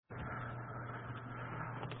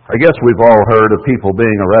I guess we've all heard of people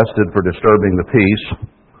being arrested for disturbing the peace.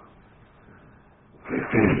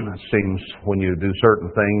 It seems when you do certain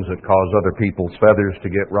things that cause other people's feathers to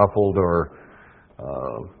get ruffled or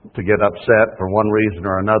to get upset for one reason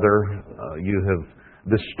or another, you have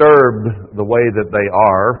disturbed the way that they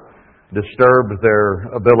are, disturbed their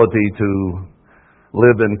ability to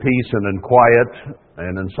live in peace and in quiet,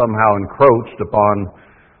 and then somehow encroached upon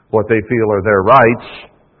what they feel are their rights.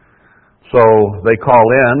 So they call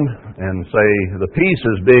in and say, the peace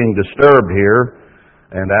is being disturbed here,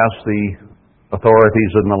 and ask the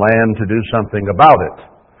authorities in the land to do something about it.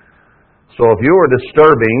 So if you are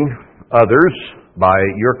disturbing others by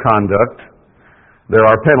your conduct, there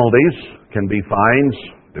are penalties, can be fines,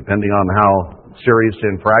 depending on how serious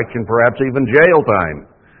the infraction, perhaps even jail time,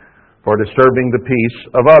 for disturbing the peace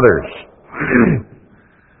of others.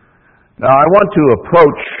 Now I want to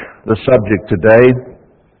approach the subject today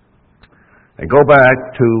and go back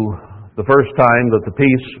to the first time that the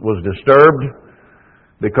peace was disturbed,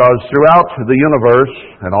 because throughout the universe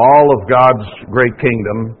and all of God's great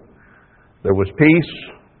kingdom, there was peace,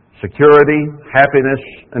 security, happiness,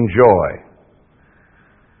 and joy.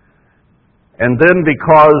 And then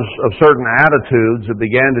because of certain attitudes that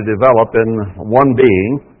began to develop in one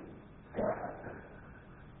being,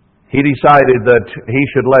 he decided that he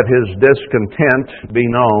should let his discontent be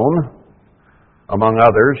known among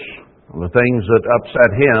others, the things that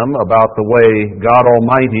upset him about the way God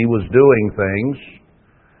Almighty was doing things.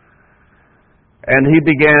 And he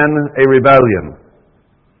began a rebellion.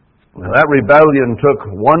 Now, that rebellion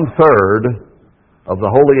took 1/3 of the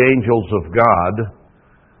holy angels of God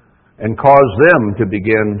and caused them to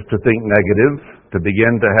begin to think negative, to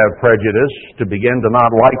begin to have prejudice, to begin to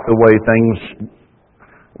not like the way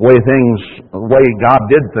God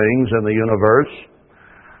did things in the universe.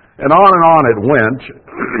 And on it went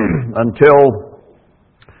until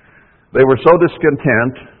they were so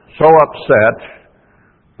discontent, so upset,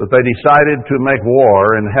 that they decided to make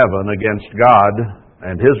war in heaven against God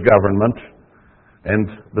and His government and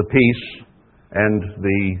the peace and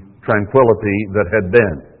the tranquility that had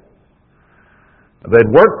been.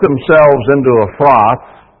 They'd worked themselves into a froth,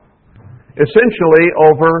 essentially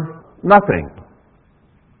over nothing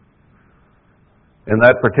in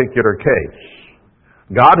that particular case.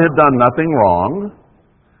 God had done nothing wrong.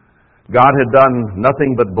 God had done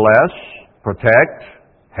nothing but bless, protect,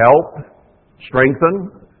 help,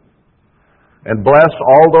 strengthen, and bless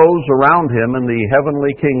all those around him in the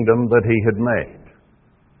heavenly kingdom that he had made.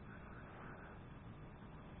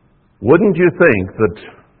 Wouldn't you think that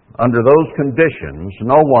under those conditions,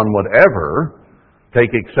 no one would ever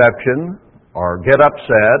take exception or get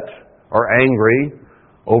upset or angry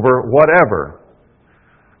over whatever?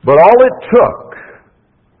 But all it took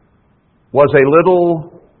was a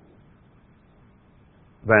little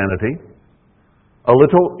vanity, a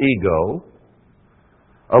little ego,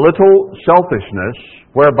 a little selfishness,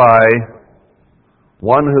 whereby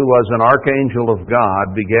one who was an archangel of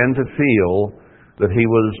God began to feel that he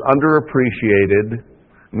was underappreciated,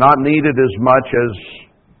 not needed as much as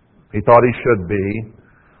he thought he should be,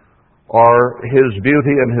 or his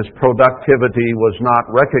beauty and his productivity was not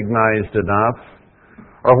recognized enough,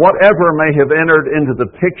 or whatever may have entered into the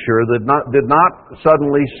picture that did not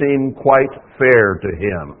suddenly seem quite fair to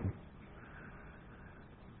him.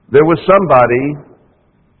 There was somebody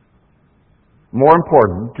more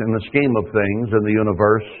important in the scheme of things in the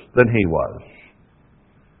universe than he was.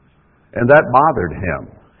 And that bothered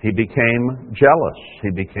him. He became jealous.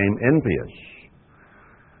 He became envious.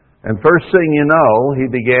 And first thing you know, he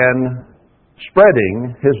began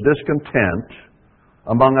spreading his discontent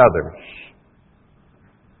among others.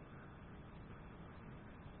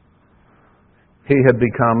 He had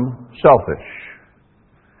become selfish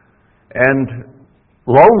and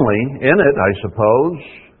lonely in it, I suppose,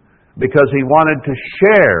 because he wanted to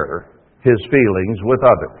share his feelings with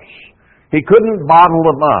others. He couldn't bottle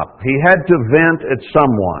them up. He had to vent at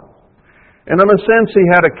someone. And in a sense, he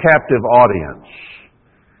had a captive audience.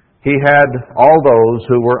 He had all those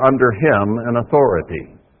who were under him in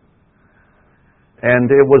authority. And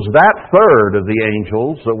it was that third of the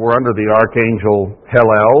angels that were under the archangel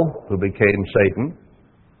Hillel, who became Satan,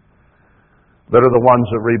 that are the ones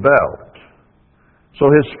that rebelled. So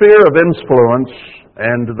his sphere of influence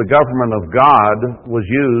and the government of God was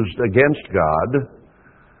used against God,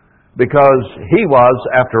 because he was,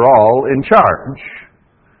 after all, in charge.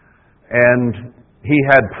 And he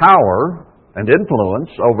had power and influence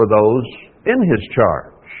over those in his charge.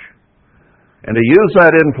 And to use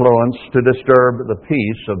that influence to disturb the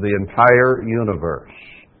peace of the entire universe.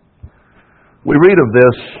 We read of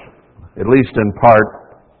this, at least in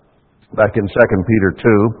part, back in 2 Peter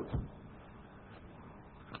 2.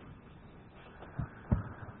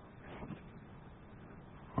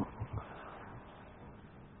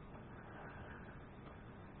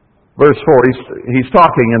 Verse 4, he's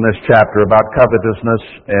talking in this chapter about covetousness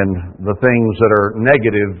and the things that are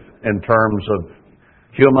negative in terms of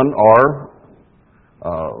human or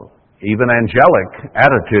even angelic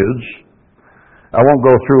attitudes. I won't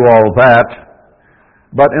go through all that.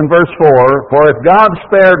 But in verse 4, for if God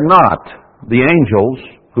spared not the angels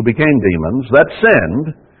who became demons that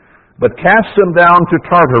sinned, but cast them down to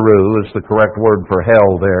Tartaru, is the correct word for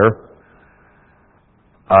hell there,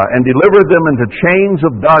 and delivered them into chains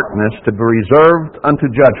of darkness to be reserved unto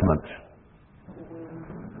judgment.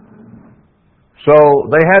 So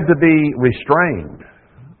they had to be restrained,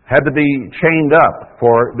 had to be chained up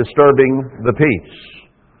for disturbing the peace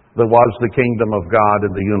that was the kingdom of God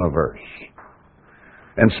in the universe.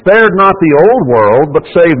 And spared not the old world, but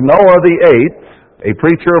saved Noah the eighth, a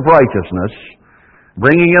preacher of righteousness,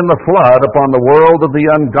 bringing in the flood upon the world of the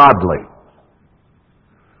ungodly.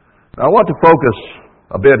 Now, I want to focus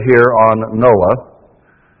a bit here on Noah,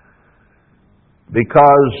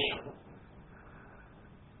 because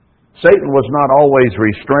Satan was not always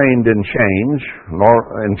restrained in chains,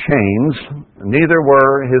 neither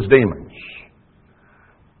were his demons.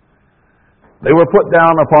 They were put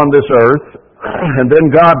down upon this earth, and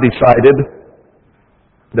then God decided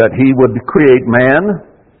that He would create man,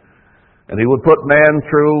 and He would put man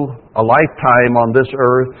through a lifetime on this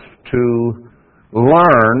earth to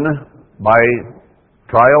learn by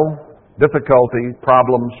trial, difficulty,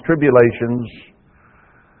 problems, tribulations,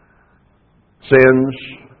 sins,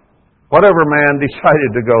 whatever man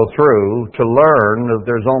decided to go through, to learn that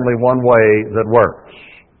there's only one way that works.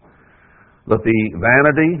 That the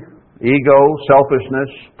vanity, ego, selfishness,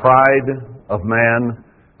 pride of man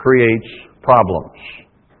creates problems.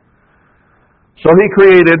 So He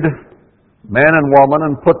created man and woman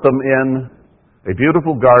and put them in a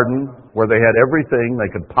beautiful garden where they had everything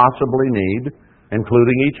they could possibly need,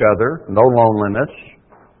 including each other, no loneliness.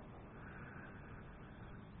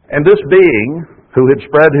 And this being, who had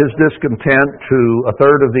spread his discontent to a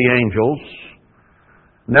third of the angels,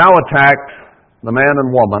 now attacked the man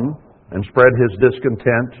and woman and spread his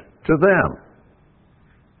discontent to them.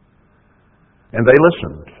 And they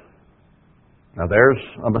listened. Now there's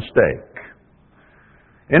a mistake.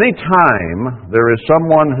 Any time there is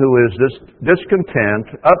someone who is discontent,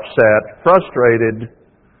 upset, frustrated,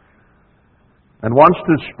 and wants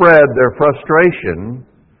to spread their frustration,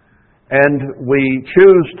 and we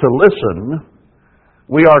choose to listen,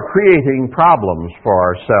 we are creating problems for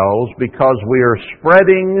ourselves because we are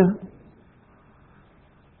spreading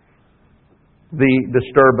the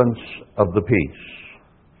disturbance of the peace.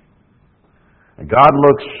 And God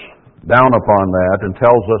looks down upon that and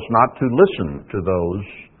tells us not to listen to those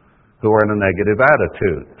who are in a negative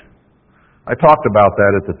attitude. I talked about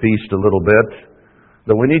that at the feast a little bit,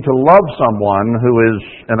 that we need to love someone who is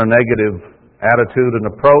in a negative attitude and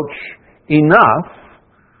approach enough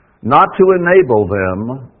not to enable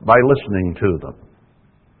them by listening to them.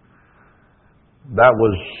 That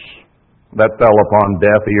fell upon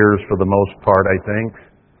deaf ears for the most part, I think,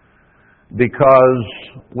 because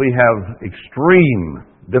we have extreme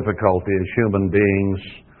difficulty as human beings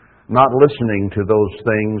not listening to those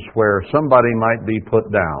things where somebody might be put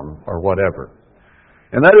down or whatever.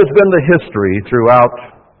 And that has been the history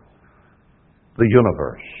throughout the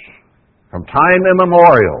universe. From time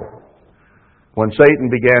immemorial, when Satan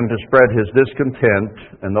began to spread his discontent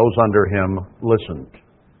and those under him listened.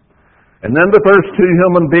 And then the first two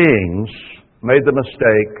human beings made the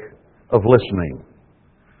mistake of listening.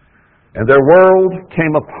 And their world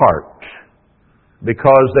came apart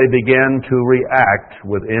because they began to react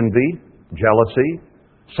with envy, jealousy,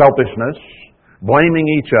 selfishness, blaming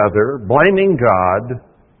each other, blaming God,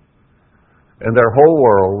 and their whole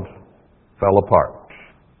world fell apart.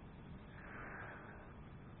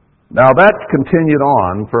 Now that continued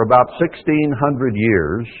on for about 1,600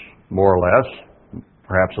 years, more or less,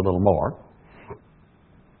 perhaps a little more.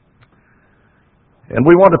 And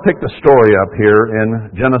we want to pick the story up here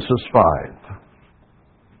in Genesis 5.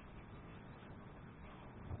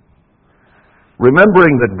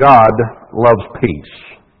 Remembering that God loves peace.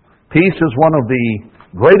 Peace is one of the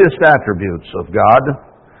greatest attributes of God,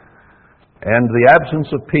 and the absence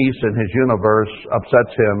of peace in His universe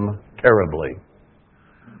upsets Him terribly.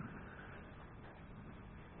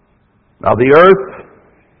 Now the earth,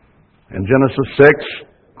 in Genesis 6,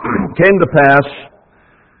 came to pass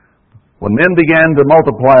when men began to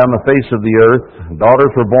multiply on the face of the earth,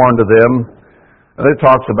 daughters were born to them. And it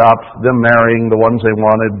talks about them marrying the ones they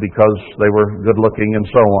wanted because they were good looking and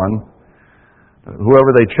so on.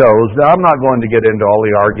 whoever they chose. Now, I'm not going to get into all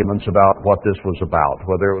the arguments about what this was about,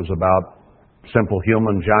 whether it was about simple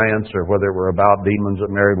human giants or whether it were about demons that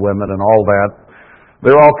married women and all that.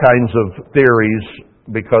 There are all kinds of theories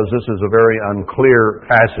because this is a very unclear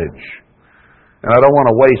passage. And I don't want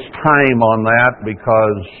to waste time on that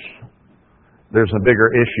because there's a bigger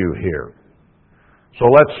issue here. So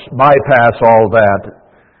let's bypass all that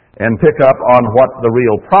and pick up on what the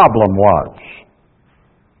real problem was.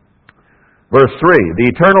 Verse 3,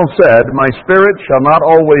 the Eternal said, my spirit shall not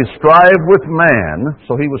always strive with man.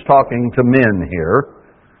 So he was talking to men here.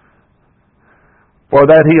 For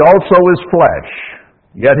that he also is flesh,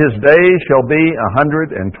 yet his days shall be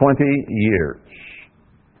 120 years.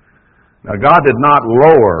 Now God did not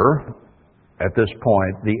lower, at this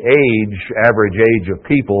point, the average age of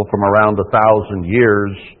people from around 1,000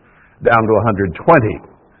 years down to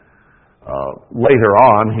 120. Later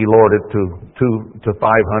on, he lowered it to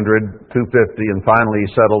 500, 250, and finally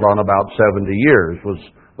settled on about 70 years was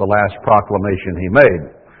the last proclamation he made.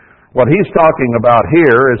 What he's talking about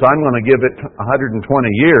here is I'm going to give it 120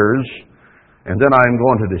 years, and then I'm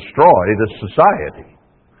going to destroy this society.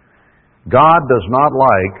 God does not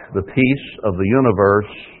like the peace of the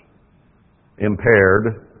universe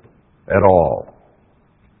impaired at all.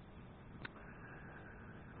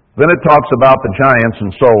 Then it talks about the giants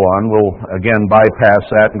and so on. We'll again bypass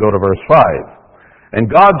that and go to verse 5.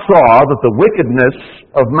 And God saw that the wickedness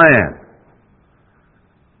of man.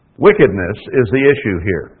 Wickedness is the issue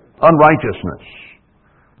here. Unrighteousness.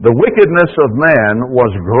 The wickedness of man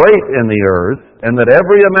was great in the earth, and that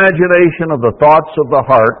every imagination of the thoughts of the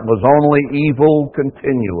heart was only evil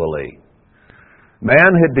continually. Man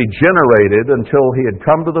had degenerated until he had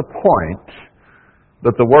come to the point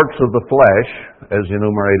that the works of the flesh, as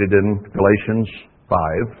enumerated in Galatians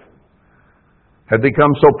 5, had become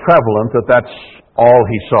so prevalent that that's all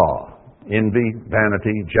he saw. Envy,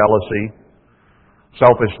 vanity, jealousy,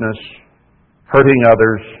 selfishness, hurting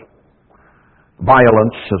others,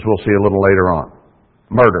 violence, as we'll see a little later on,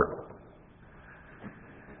 murder.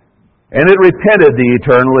 And it repented the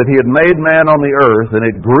Eternal that he had made man on the earth, and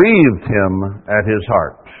it grieved him at his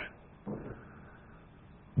heart.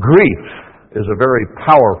 Grief is a very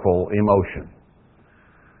powerful emotion.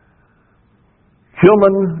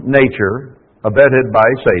 Human nature, abetted by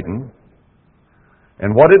Satan,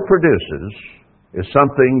 and what it produces is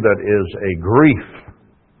something that is a grief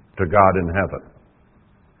to God in heaven.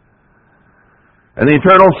 And the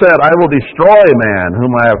Eternal said, I will destroy man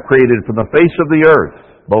whom I have created from the face of the earth,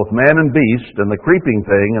 both man and beast, and the creeping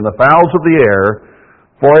thing, and the fowls of the air,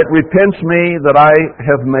 for it repents me that I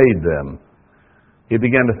have made them. He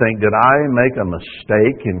began to think, did I make a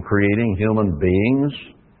mistake in creating human beings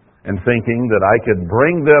and thinking that I could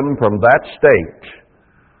bring them from that state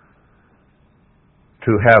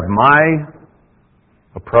to have my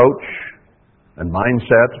approach and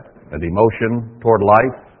mindset and emotion toward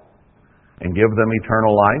life and give them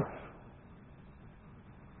eternal life?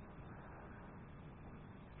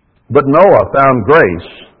 But Noah found grace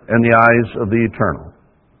in the eyes of the Eternal.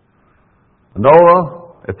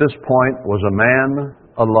 Noah, at this point, was a man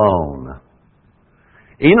alone.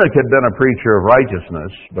 Enoch had been a preacher of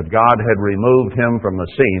righteousness, but God had removed him from the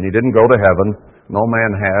scene. He didn't go to heaven. No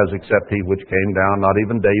man has, except he which came down. Not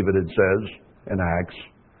even David, it says in Acts.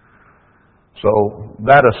 So,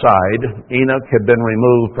 that aside, Enoch had been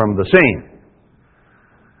removed from the scene.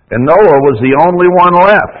 And Noah was the only one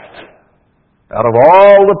left out of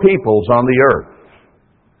all the peoples on the earth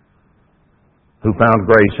who found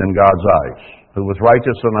grace in God's eyes, who was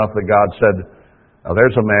righteous enough that God said, now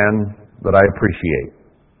there's a man that I appreciate.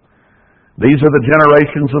 These are the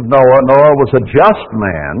generations of Noah. Noah was a just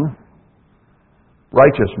man,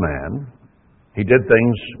 righteous man. He did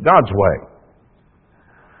things God's way.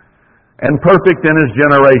 And perfect in his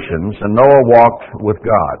generations, and Noah walked with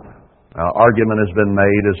God. Now, argument has been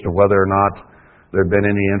made as to whether or not there had been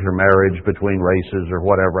any intermarriage between races or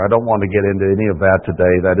whatever. I don't want to get into any of that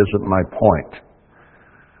today. That isn't my point.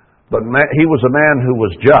 But he was a man who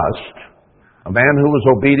was just, a man who was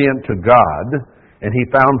obedient to God, and he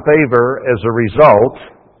found favor as a result,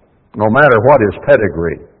 no matter what his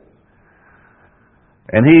pedigree.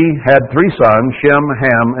 And he had 3 sons, Shem,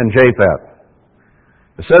 Ham, and Japheth.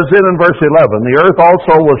 It says then in verse 11, the earth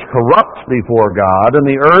also was corrupt before God, and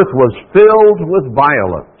the earth was filled with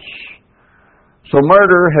violence. So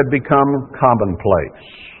murder had become commonplace.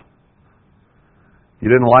 You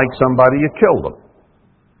didn't like somebody, you killed them.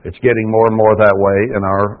 It's getting more and more that way in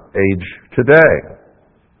our age today.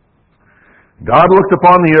 God looked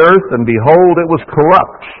upon the earth, and behold, it was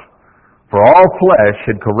corrupt, for all flesh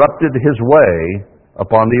had corrupted his way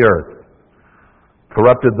upon the earth.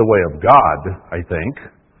 corrupted the way of God, I think,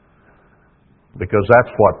 because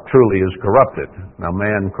that's what truly is corrupted. Now,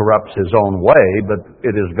 man corrupts his own way, but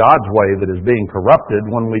it is God's way that is being corrupted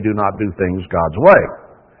when we do not do things God's way.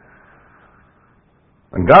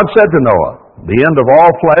 And God said to Noah, "The end of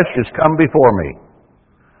all flesh is come before me."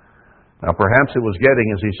 Now, perhaps it was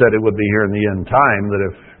getting, as he said it would be here in the end time, that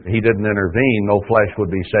if he didn't intervene, no flesh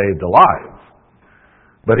would be saved alive.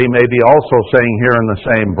 But he may be also saying here in the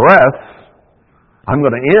same breath, I'm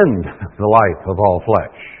going to end the life of all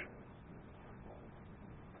flesh.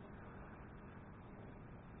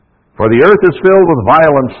 For the earth is filled with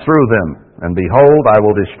violence through them, and behold, I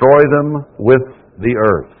will destroy them with the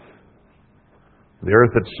earth. The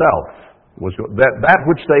earth itself was that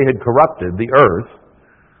which they had corrupted, the earth,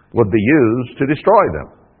 would be used to destroy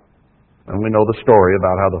them. And we know the story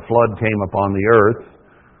about how the flood came upon the earth,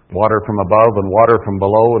 water from above and water from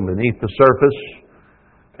below and beneath the surface,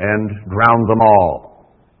 and drowned them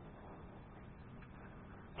all.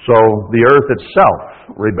 So the earth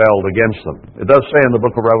itself rebelled against them. It does say in the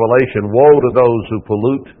book of Revelation, "Woe to those who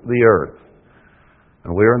pollute the earth."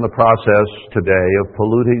 And we're in the process today of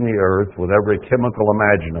polluting the earth with every chemical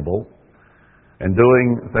imaginable and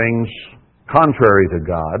doing things contrary to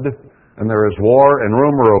God. And there is war and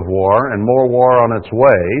rumor of war and more war on its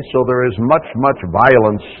way. So there is much, much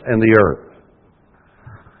violence in the earth.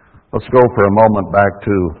 Let's go for a moment back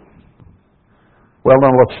to, well, no,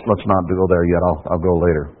 let's not go there yet. I'll go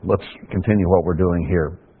later. Let's continue what we're doing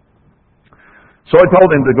here. So I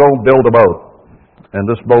told him to go build a boat. And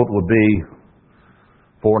this boat would be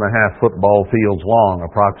 4.5 football fields long,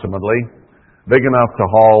 approximately, big enough to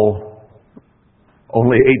haul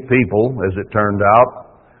only 8 people, as it turned out,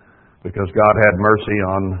 because God had mercy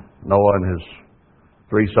on Noah and his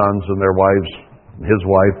 3 sons and their wives, his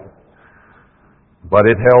wife. But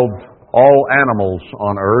it held all animals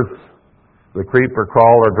on earth, the creep or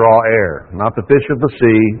crawl or draw air. Not the fish of the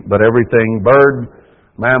sea, but everything, bird,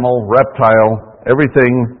 mammal, reptile,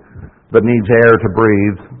 everything that needs air to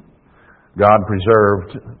breathe, God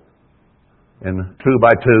preserved in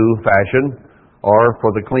 2-by-2 fashion, or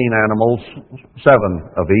for the clean animals, 7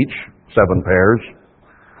 of each, 7 pairs.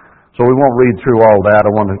 So we won't read through all that. I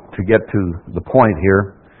want to get to the point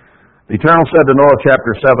here. The Eternal said to Noah,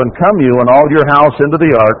 chapter 7, "Come you and all your house into the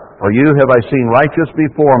ark, for you have I seen righteous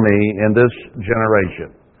before me in this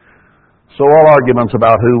generation." So all arguments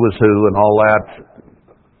about who was who and all that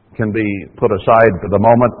can be put aside for the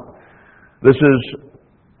moment. This is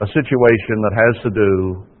a situation that has to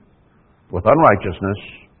do with unrighteousness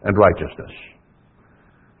and righteousness.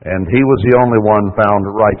 And he was the only one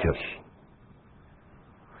found righteous.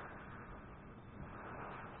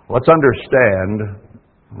 Let's understand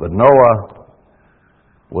that Noah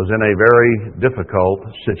was in a very difficult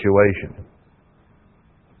situation.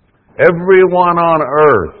 Everyone on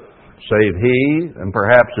earth, save he and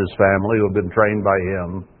perhaps his family who had been trained by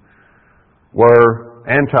him, were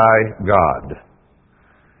anti-God.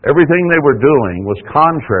 Everything they were doing was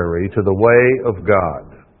contrary to the way of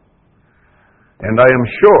God. And I am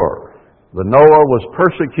sure that Noah was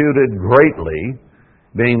persecuted greatly,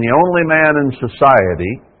 being the only man in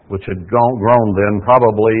society, which had grown then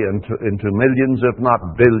probably into millions, if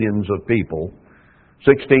not billions of people,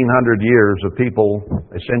 1,600 years of people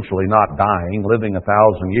essentially not dying, living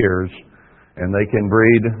 1,000 years, and they can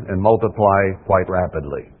breed and multiply quite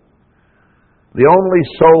rapidly. The only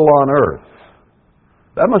soul on earth.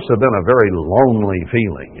 That must have been a very lonely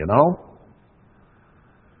feeling, you know?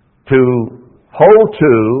 To hold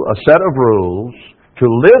to a set of rules, to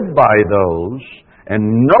live by those, and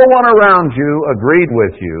no one around you agreed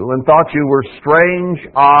with you and thought you were strange,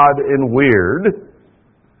 odd, and weird,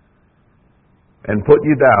 and put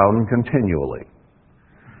you down continually.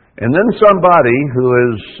 And then somebody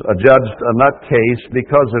who is adjudged a nutcase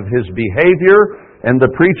because of his behavior and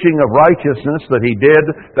the preaching of righteousness that he did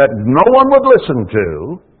that no one would listen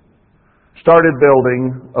to, started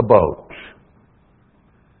building a boat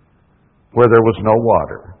where there was no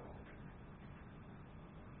water.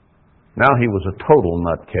 Now he was a total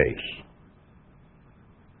nutcase.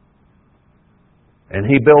 And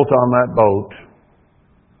he built on that boat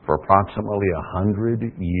for approximately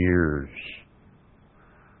 100 years,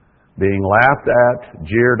 being laughed at,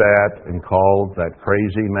 jeered at, and called that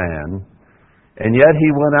crazy man. And yet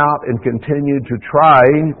he went out and continued to try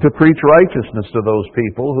to preach righteousness to those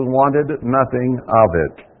people who wanted nothing of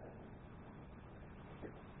it.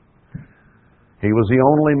 He was the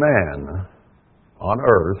only man on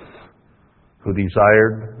earth who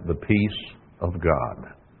desired the peace of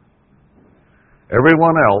God.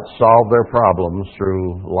 Everyone else solved their problems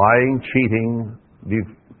through lying, cheating,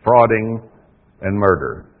 defrauding, and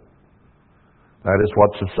murder. That is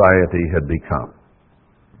what society had become.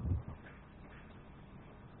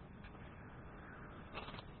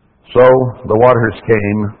 So the waters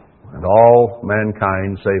came, and all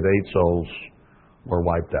mankind, save 8 souls, were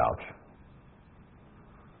wiped out.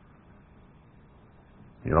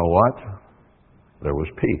 You know what? There was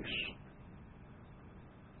peace.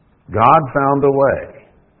 God found a way,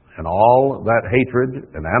 and all that hatred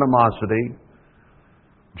and animosity,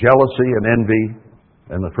 jealousy and envy,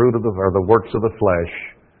 and the fruit of the works of the flesh,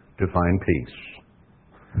 to find peace.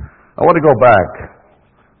 I want to go back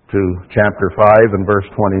to chapter 5 and verse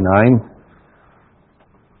 29.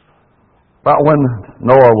 About when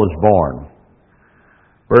Noah was born.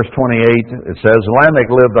 Verse 28, it says,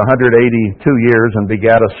 Lamech lived 182 years and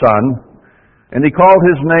begat a son, and he called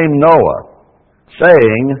his name Noah,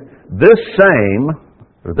 saying, this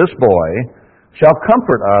boy, shall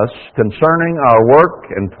comfort us concerning our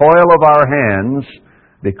work and toil of our hands,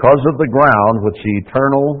 because of the ground which the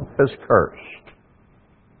Eternal has cursed.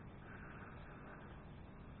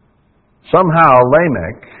 Somehow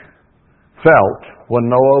Lamech felt when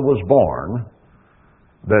Noah was born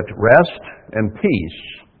that rest and peace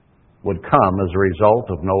would come as a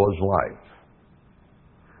result of Noah's life.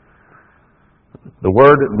 The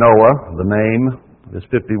word Noah, the name, is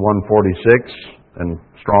 5146, and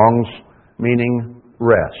Strong's meaning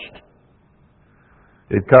rest.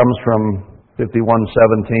 It comes from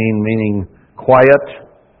 5117, meaning quiet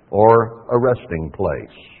or a resting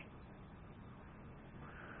place.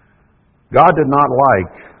 God did not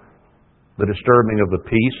like the disturbing of the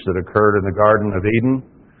peace that occurred in the Garden of Eden.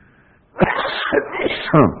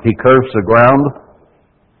 He cursed the ground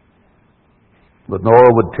that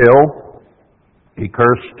Noah would till. He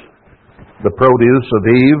cursed the produce of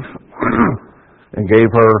Eve and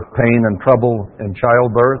gave her pain and trouble in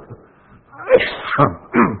childbirth.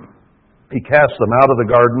 He cast them out of the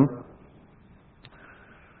garden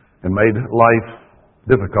and made life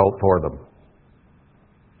difficult for them.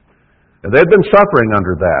 And they'd been suffering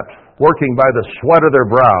under that, working by the sweat of their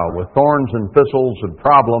brow with thorns and thistles and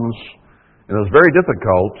problems, and it was very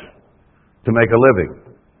difficult to make a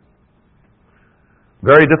living.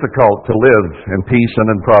 Very difficult to live in peace and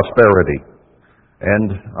in prosperity.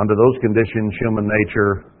 And under those conditions, human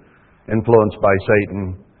nature, influenced by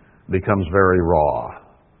Satan, becomes very raw.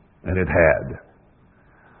 And it had.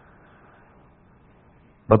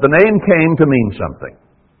 But the name came to mean something.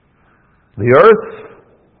 The earth,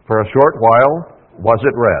 for a short while, was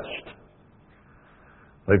at rest.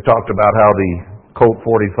 They've talked about how the Colt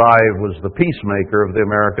 45 was the peacemaker of the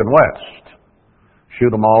American West.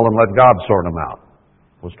 Shoot them all and let God sort them out,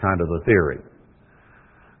 was kind of the theory.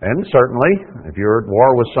 And certainly, if you're at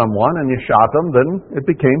war with someone and you shot them, then it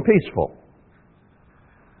became peaceful.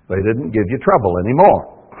 They didn't give you trouble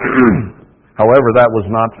anymore. However, that was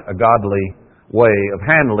not a godly way of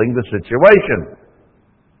handling the situation.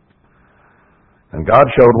 And God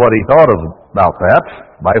showed what He thought about that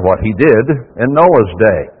by what He did in Noah's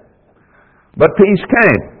day. But peace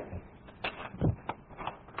came.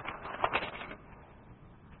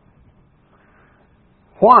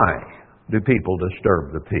 Why do people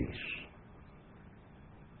disturb the peace?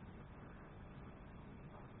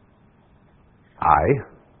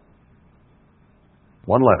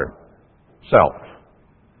 One letter. Self.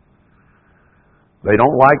 They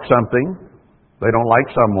don't like something. They don't like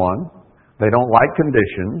someone. They don't like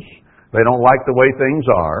conditions. They don't like the way things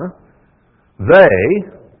are. They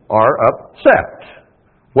are upset.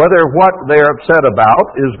 Whether what they're upset about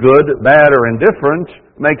is good, bad, or indifferent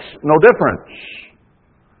makes no difference.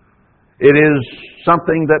 It is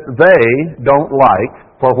something that they don't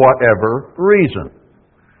like for whatever reason.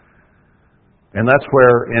 And that's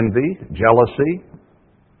where envy, jealousy,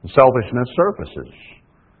 and selfishness surfaces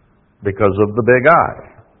because of the big I.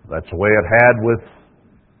 That's the way it had with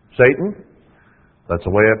Satan. That's the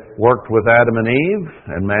way it worked with Adam and Eve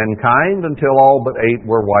and mankind until all but 8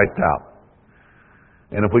 were wiped out.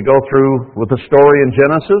 And if we go through with the story in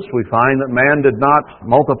Genesis, we find that man did not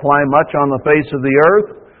multiply much on the face of the earth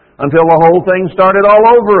until the whole thing started all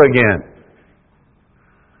over again.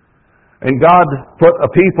 And God put a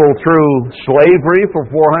people through slavery for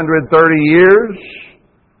 430 years.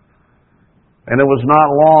 And it was not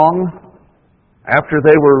long after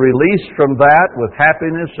they were released from that with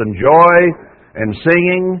happiness and joy and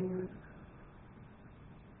singing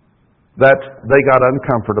that they got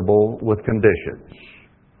uncomfortable with conditions.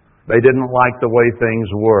 They didn't like the way things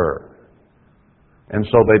were. And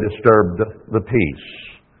so they disturbed the peace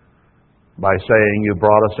by saying, "You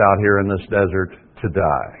brought us out here in this desert to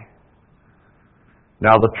die."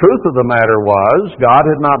 Now, the truth of the matter was, God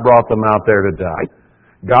had not brought them out there to die.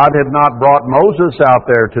 God had not brought Moses out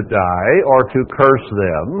there to die or to curse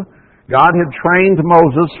them. God had trained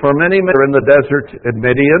Moses for many years in the desert at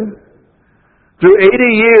Midian. Through 80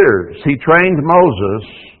 years, he trained Moses,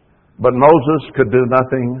 but Moses could do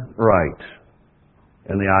nothing right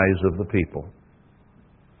in the eyes of the people.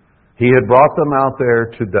 He had brought them out there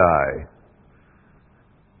to die.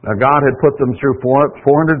 Now, God had put them through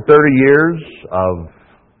 430 years of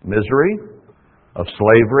misery, of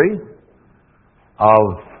slavery,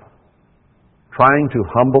 of trying to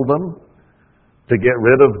humble them, to get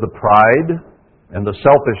rid of the pride and the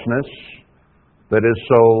selfishness that is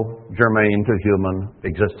so germane to human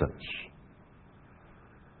existence.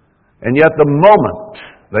 And yet the moment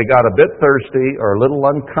they got a bit thirsty or a little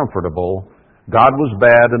uncomfortable, God was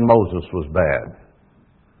bad and Moses was bad.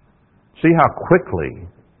 See how quickly,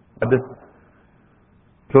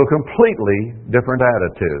 to a completely different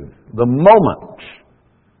attitude. The moment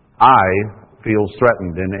I feel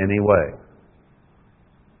threatened in any way.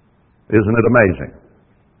 Isn't it amazing?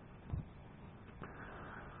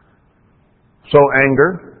 So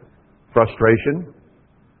anger, frustration,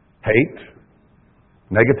 hate,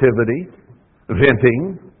 negativity,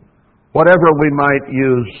 venting, whatever we might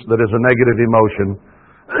use that is a negative emotion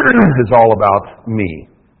is all about me.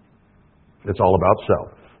 It's all about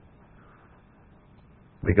self.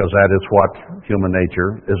 Because that is what human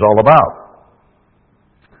nature is all about.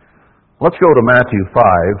 Let's go to Matthew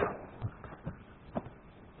 5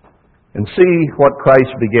 and see what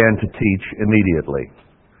Christ began to teach immediately.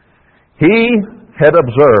 He had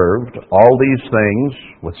observed all these things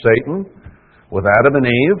with Satan, with Adam and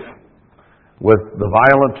Eve, with the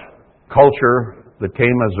violent culture that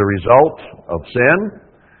came as a result of sin.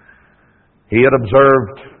 He had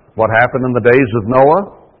observed what happened in the days of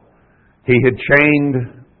Noah. He had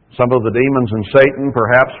chained some of the demons and Satan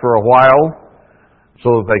perhaps for a while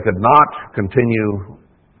so that they could not continue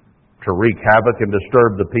to wreak havoc and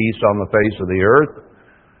disturb the peace on the face of the earth,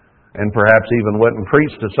 and perhaps even went and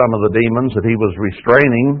preached to some of the demons that he was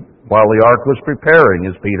restraining while the ark was preparing,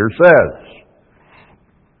 as Peter says.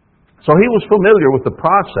 So he was familiar with the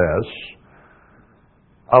process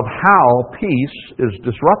of how peace is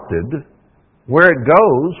disrupted, where it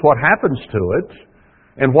goes, what happens to it,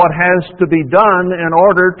 and what has to be done in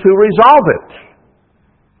order to resolve it.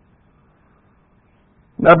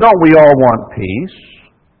 Now, don't we all want peace,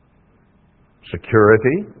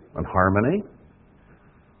 security, and harmony?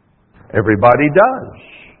 Everybody does.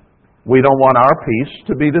 We don't want our peace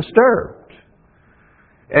to be disturbed.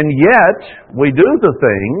 And yet, we do the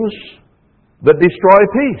things that destroy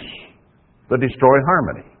peace, that destroy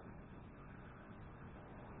harmony.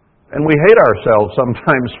 And we hate ourselves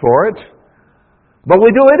sometimes for it, but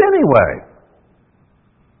we do it anyway.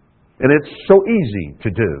 And it's so easy to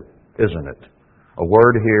do, isn't it? A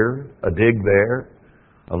word here, a dig there,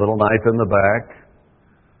 a little knife in the back.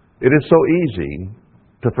 It is so easy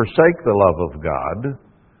to forsake the love of God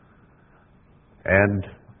and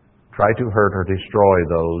try to hurt or destroy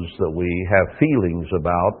those that we have feelings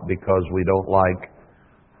about because we don't like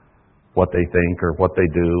what they think or what they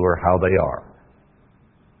do or how they are.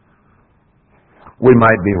 We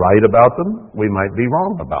might be right about them. We might be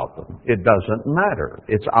wrong about them. It doesn't matter.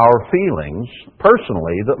 It's our feelings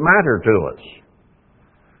personally that matter to us.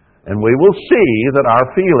 And we will see that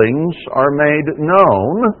our feelings are made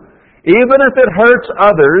known even if it hurts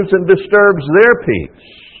others and disturbs their peace.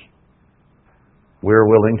 We're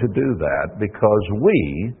willing to do that because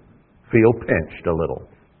we feel pinched a little.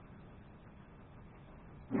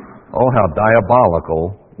 Oh, how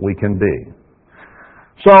diabolical we can be.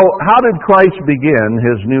 So, how did Christ begin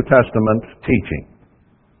His New Testament teaching?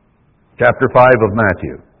 Chapter 5 of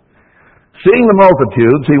Matthew. Seeing the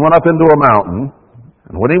multitudes, He went up into a mountain,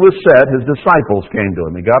 and when He was set, His disciples came to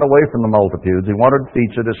Him. He got away from the multitudes. He wanted to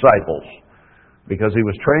teach the disciples because He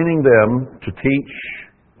was training them to teach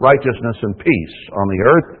righteousness and peace on the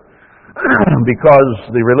earth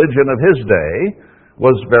because the religion of His day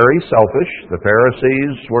was very selfish. The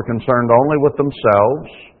Pharisees were concerned only with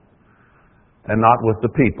themselves and not with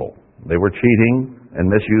the people. They were cheating and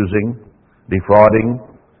misusing, defrauding,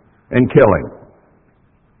 and killing.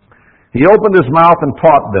 He opened His mouth and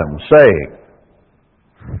taught them, saying,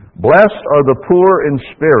 Blessed are the poor in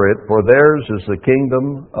spirit, for theirs is the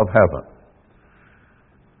kingdom of heaven.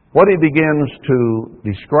 What He begins to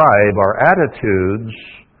describe are attitudes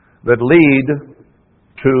that lead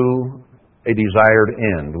to a desired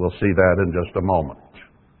end. We'll see that in just a moment.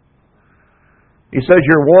 He says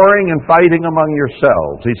you're warring and fighting among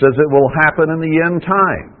yourselves. He says it will happen in the end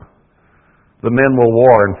time. The men will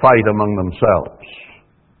war and fight among themselves.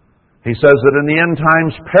 He says that in the end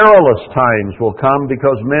times, perilous times will come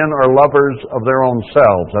because men are lovers of their own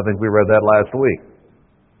selves. I think we read that last week.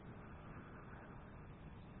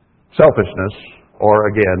 Selfishness, or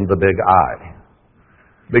again, the big I.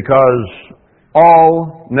 Because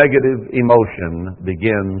all negative emotion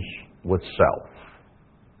begins with self.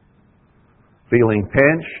 Feeling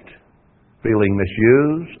pinched, feeling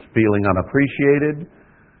misused, feeling unappreciated,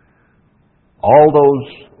 all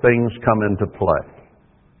those things come into play.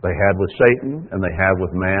 They had with Satan and they have with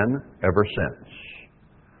man ever since.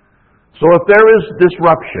 So if there is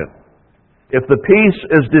disruption, if the peace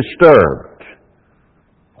is disturbed,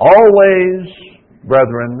 always,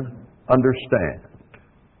 brethren, understand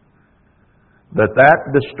that that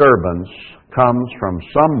disturbance comes from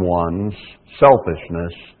someone's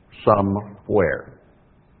selfishness somewhere.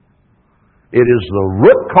 It is the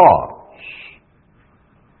root cause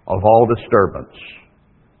of all disturbance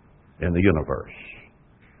in the universe.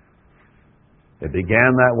 It began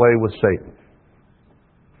that way with Satan.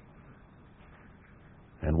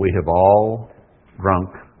 And we have all drunk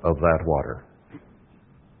of that water,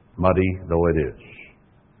 muddy though it is.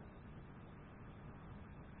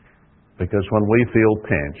 Because when we feel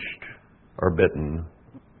pinched or bitten,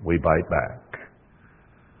 we bite back.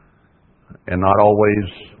 And not always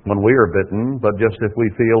when we are bitten, but just if we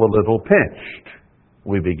feel a little pinched,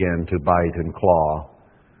 we begin to bite and claw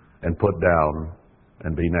and put down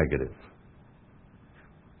and be negative.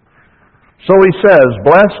 So he says,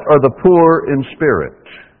 blessed are the poor in spirit,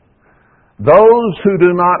 those who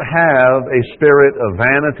do not have a spirit of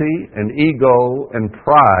vanity and ego and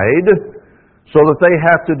pride, so that they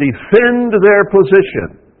have to defend their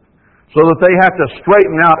position, so that they have to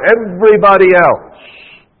straighten out everybody else.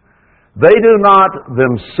 They do not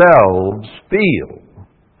themselves feel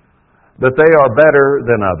that they are better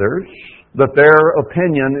than others, that their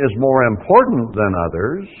opinion is more important than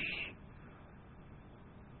others.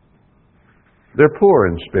 They're poor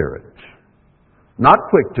in spirit, not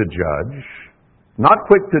quick to judge, not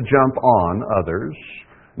quick to jump on others,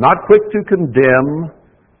 not quick to condemn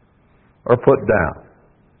or put down.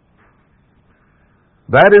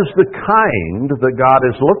 That is the kind that God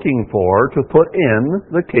is looking for to put in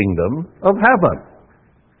the kingdom of heaven.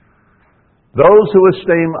 Those who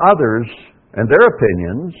esteem others and their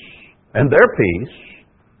opinions and their peace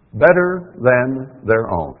better than their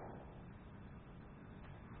own.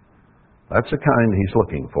 That's the kind he's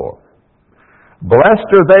looking for.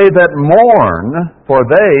 Blessed are they that mourn, for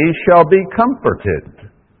they shall be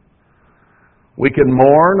comforted. We can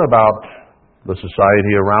mourn about the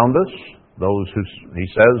society around us, those who, he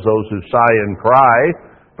says, those who sigh and cry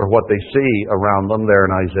for what they see around them there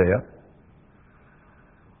in Isaiah.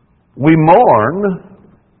 We mourn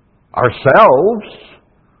ourselves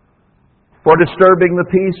for disturbing the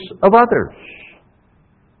peace of others.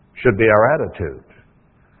 Should be our attitude.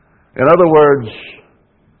 In other words,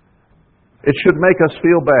 it should make us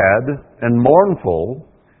feel bad and mournful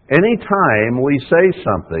any time we say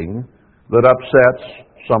something that upsets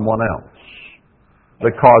someone else,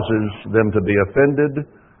 that causes them to be offended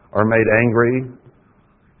or made angry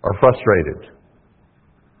or frustrated.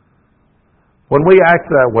 When we act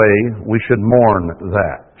that way, we should mourn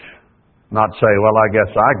that. Not say, well, I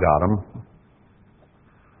guess I got them,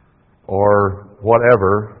 or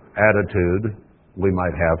whatever attitude we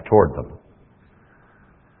might have toward them.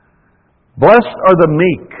 Blessed are the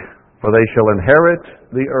meek, for they shall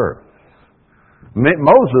inherit the earth.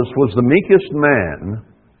 Moses was the meekest man,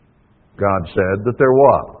 God said, that there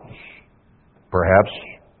was, perhaps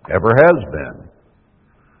ever has been.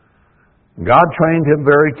 God trained him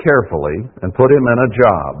very carefully and put him in a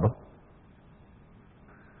job.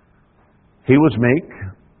 He was meek.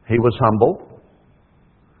 He was humble.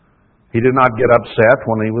 He did not get upset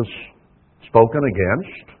when he was spoken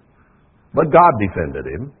against, but God defended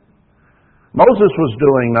him. Moses was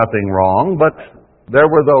doing nothing wrong, but there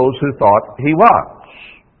were those who thought he was.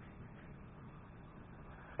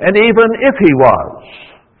 And even if he was,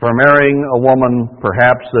 for marrying a woman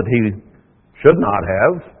perhaps that he should not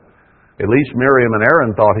have, at least Miriam and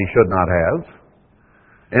Aaron thought he should not have.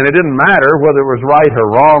 And it didn't matter whether it was right or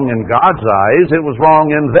wrong in God's eyes, it was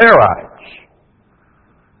wrong in their eyes.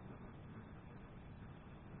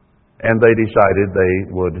 And they decided they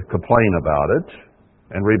would complain about it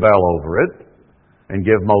and rebel over it and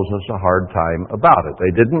give Moses a hard time about it.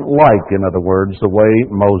 They didn't like, in other words, the way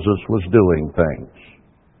Moses was doing things.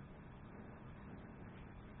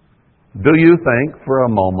 Do you think for a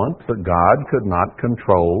moment that God could not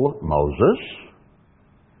control Moses?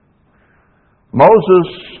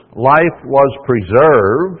 Moses' life was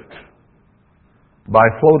preserved by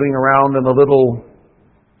floating around in a little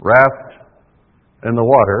raft in the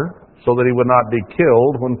water, so that he would not be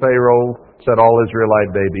killed when Pharaoh said all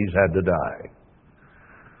Israelite babies had to die.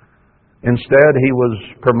 Instead, he was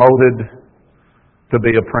promoted to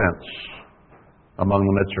be a prince among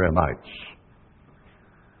the Mitzrayimites.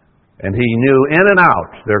 And he knew in and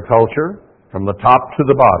out their culture, from the top to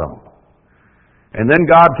the bottom. And then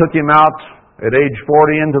God took him out at age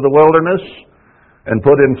 40 into the wilderness and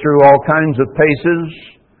put him through all kinds of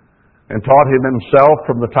paces and taught him himself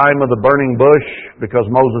from the time of the burning bush, because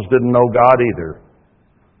Moses didn't know God either.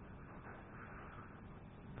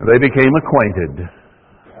 And they became acquainted.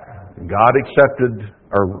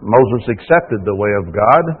 Moses accepted the way of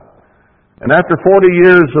God. And after 40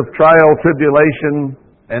 years of trial, tribulation,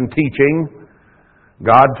 and teaching,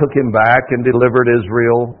 God took him back and delivered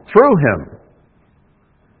Israel through him.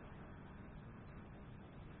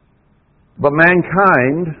 But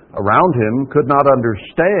mankind around him could not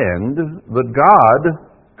understand that God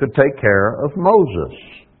could take care of Moses.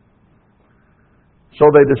 So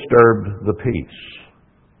they disturbed the peace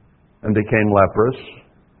and became leprous.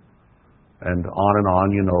 And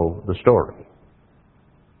on, you know the story.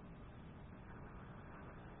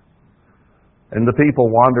 And the people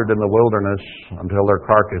wandered in the wilderness until their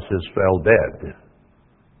carcasses fell dead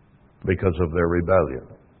because of their rebellion.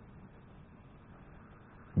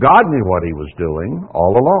 God knew what he was doing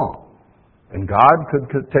all along, and God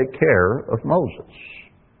could take care of Moses.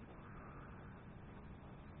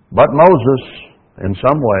 But Moses, in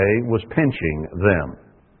some way, was pinching them,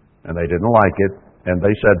 and they didn't like it, and they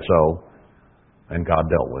said so, and God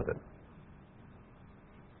dealt with it.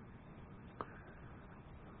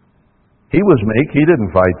 He was meek. He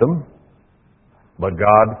didn't fight them. But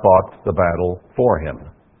God fought the battle for him,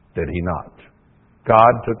 did he not?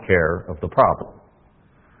 God took care of the problem.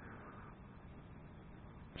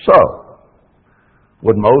 So,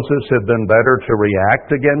 would Moses have been better to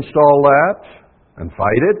react against all that and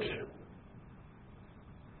fight it?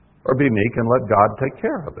 Or be meek and let God take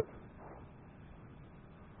care of it?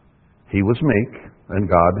 He was meek, and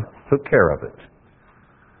God took care of it.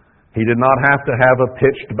 He did not have to have a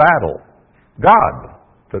pitched battle. God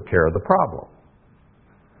took care of the problem.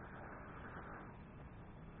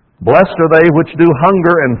 Blessed are they which do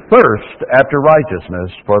hunger and thirst after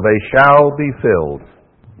righteousness, for they shall be filled.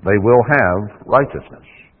 They will have righteousness.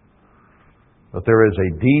 But there is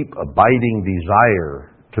a deep, abiding desire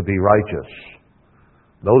to be righteous.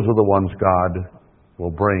 Those are the ones God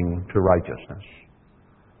will bring to righteousness.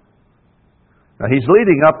 Now, he's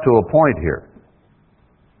leading up to a point here.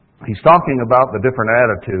 He's talking about the different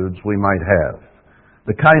attitudes we might have,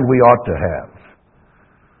 the kind we ought to have.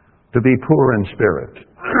 To be poor in spirit,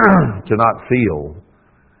 to not feel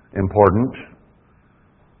important,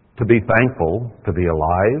 to be thankful to be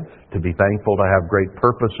alive, to be thankful to have great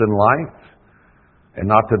purpose in life, and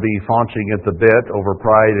not to be faunching at the bit over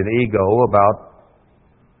pride and ego about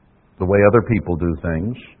the way other people do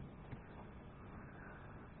things.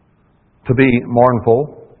 To be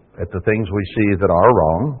mournful at the things we see that are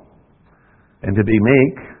wrong, and to be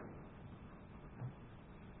meek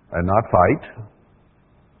and not fight,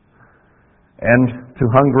 and to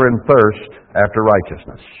hunger and thirst after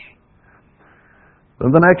righteousness.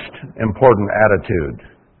 Then the next important attitude,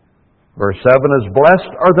 verse 7 is,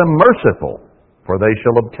 blessed are the merciful, for they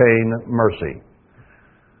shall obtain mercy.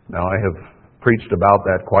 Now, I have preached about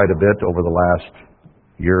that quite a bit over the last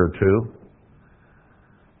year or two,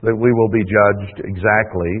 that we will be judged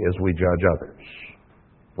exactly as we judge others,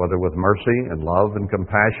 whether with mercy and love and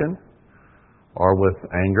compassion, or with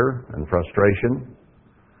anger and frustration,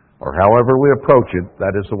 or however we approach it,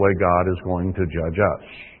 that is the way God is going to judge us.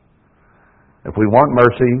 If we want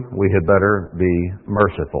mercy, we had better be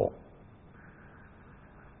merciful.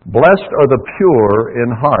 Blessed are the pure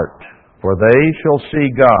in heart, for they shall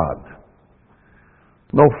see God.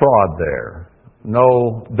 No fraud there,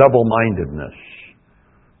 no double-mindedness.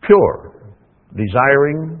 Pure,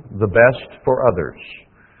 desiring the best for others,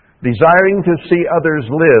 desiring to see others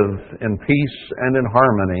live in peace and in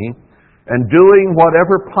harmony, and doing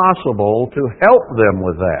whatever possible to help them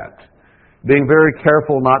with that. Being very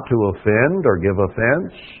careful not to offend or give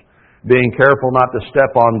offense, being careful not to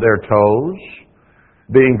step on their toes,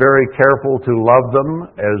 being very careful to love them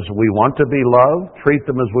as we want to be loved, treat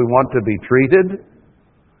them as we want to be treated,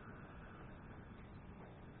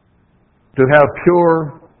 to have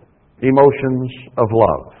pure emotions of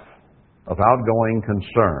love, of outgoing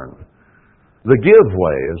concern. The give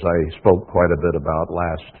way, as I spoke quite a bit about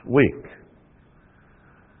last week.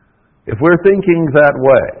 If we're thinking that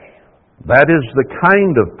way, that is the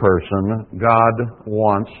kind of person God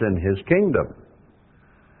wants in His kingdom.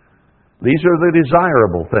 These are the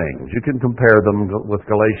desirable things. You can compare them with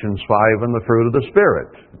Galatians 5 and the fruit of the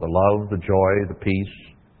Spirit. The love, the joy, the peace,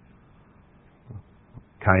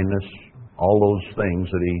 kindness, all those things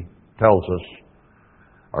that he tells us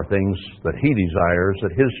are things that he desires,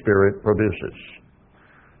 that his Spirit produces.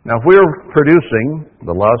 Now, if we're producing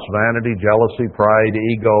the lust, vanity, jealousy, pride,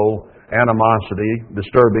 ego, animosity,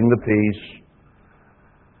 disturbing the peace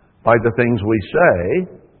by the things we say,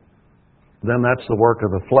 then that's the work of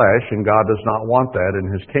the flesh, and God does not want that in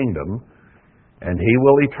his kingdom. And he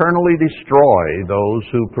will eternally destroy those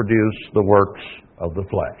who produce the works of the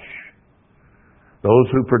flesh. Those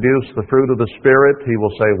who produce the fruit of the Spirit, he will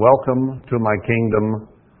say, "Welcome to my kingdom.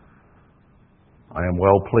 I am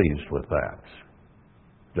well pleased with that,"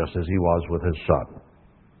 just as he was with his Son.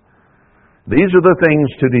 These are the things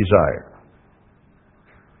to desire.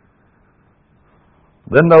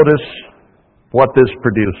 Then notice what this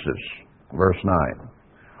produces. Verse 9.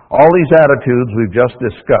 All these attitudes we've just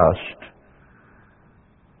discussed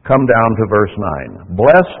come down to verse 9.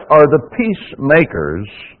 Blessed are the peacemakers,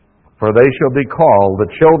 for they shall be called the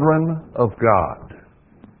children of God.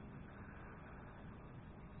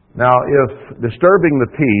 Now, if disturbing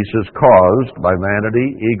the peace is caused by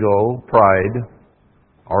vanity, ego, pride,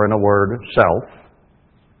 or in a word, self,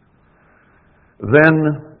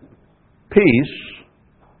 then peace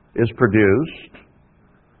is produced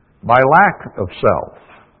by lack of self,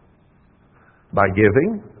 by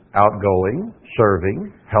giving, outgoing,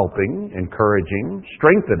 serving, helping, encouraging,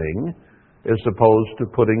 strengthening, as opposed to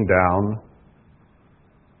putting down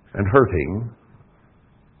and hurting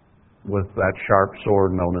with that sharp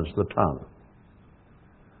sword known as the tongue.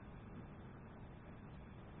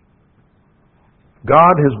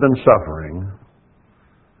 God has been suffering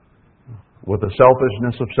with the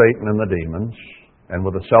selfishness of Satan and the demons, and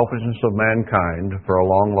with the selfishness of mankind for a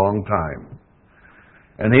long, long time.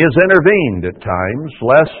 And he has intervened at times,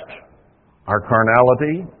 lest our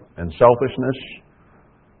carnality and selfishness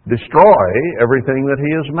destroy everything that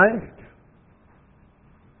he has made.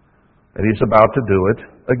 And he's about to do it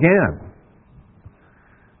again,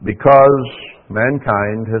 because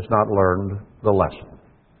mankind has not learned the lesson.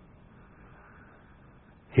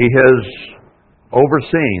 He has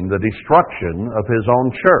overseen the destruction of his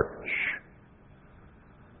own church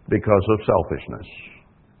because of selfishness.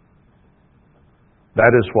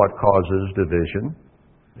 That is what causes division.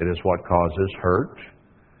 It is what causes hurt.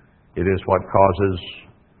 It is what causes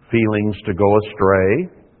feelings to go astray.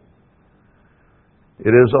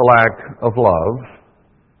 It is a lack of love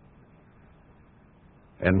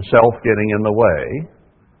and self getting in the way.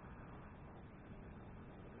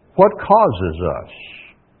 What causes us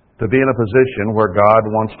to be in a position where God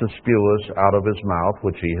wants to spew us out of his mouth,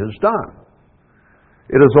 which he has done?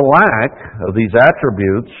 It is a lack of these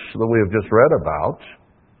attributes that we have just read about,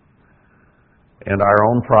 and our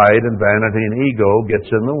own pride and vanity and ego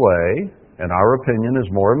gets in the way, and our opinion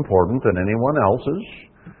is more important than anyone else's,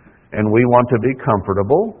 and we want to be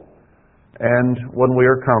comfortable, and when we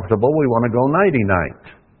are comfortable, we want to go nighty-night.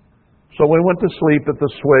 So we went to sleep at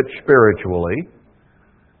the switch spiritually,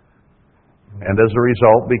 and as a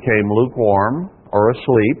result became lukewarm or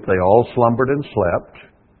asleep. They all slumbered and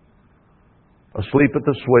slept. Asleep at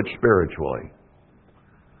the switch spiritually.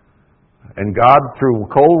 And God threw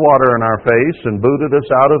cold water in our face and booted us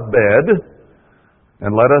out of bed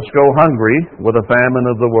and let us go hungry with a famine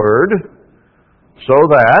of the Word, so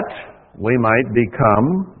that we might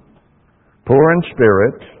become poor in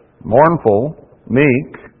spirit, mournful,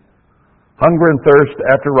 meek, hunger and thirst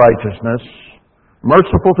after righteousness,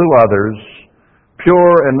 merciful to others,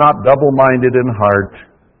 pure and not double-minded in heart,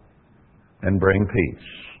 and bring peace.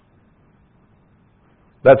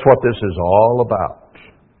 That's what this is all about.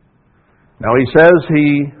 Now he says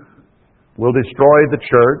he will destroy the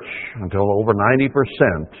church until over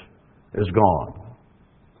 90% is gone.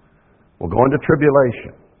 We'll go into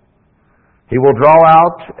tribulation. He will draw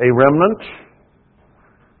out a remnant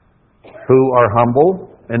who are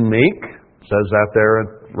humble and meek. It says that there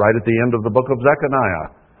right at the end of the book of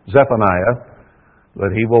Zephaniah,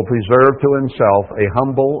 that he will preserve to himself a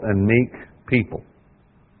humble and meek people.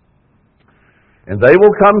 And they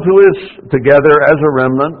will come together as a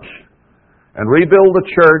remnant and rebuild the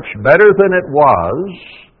church better than it was.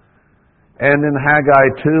 And in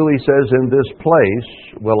Haggai 2, he says, "In this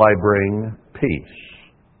place will I bring peace."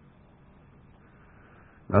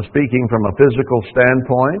 Now, speaking from a physical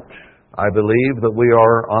standpoint, I believe that we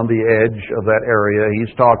are on the edge of that area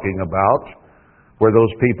he's talking about, where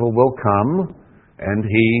those people will come and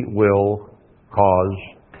he will cause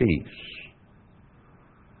peace.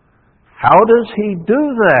 How does he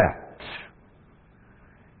do that?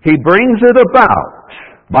 He brings it about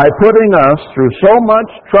by putting us through so much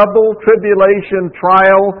trouble, tribulation,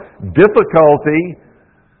 trial, difficulty,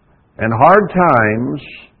 and hard times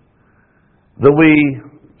that we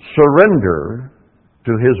surrender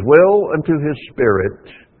to His will and to His Spirit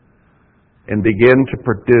and begin to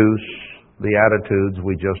produce the attitudes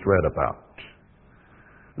we just read about.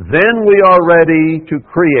 Then we are ready to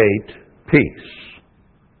create peace.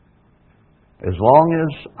 As long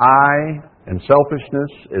as I and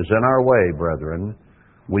selfishness is in our way, brethren,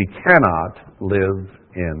 we cannot live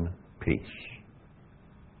in peace.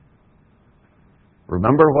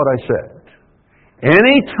 Remember what I said.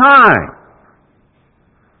 Any time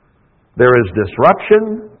there is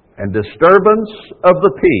disruption and disturbance of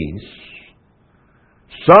the peace,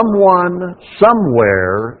 someone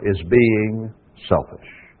somewhere is being selfish.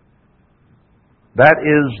 That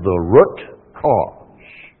is the root cause.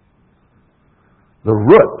 The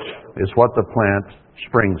root is what the plant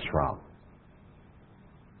springs from.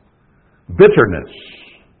 Bitterness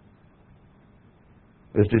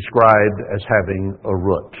is described as having a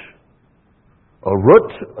root. A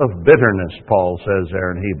root of bitterness, Paul says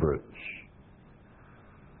there in Hebrews,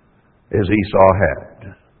 as Esau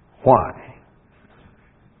had. Why?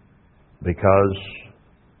 Because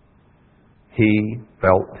he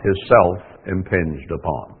felt himself impinged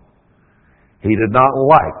upon. He did not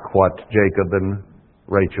like what Jacob and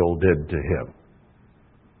Rachel did to him.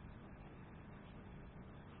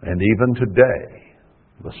 And even today,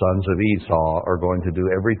 the sons of Esau are going to do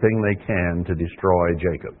everything they can to destroy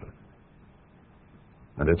Jacob.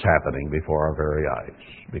 And it's happening before our very eyes,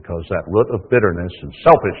 because that root of bitterness and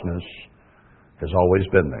selfishness has always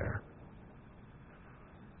been there.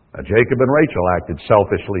 Now, Jacob and Rachel acted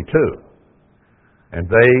selfishly too, and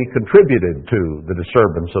they contributed to the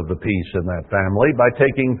disturbance of the peace in that family by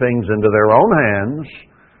taking things into their own hands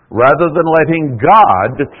rather than letting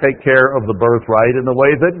God take care of the birthright in the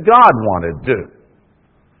way that God wanted to.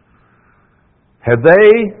 Had they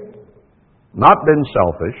not been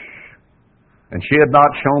selfish, and she had not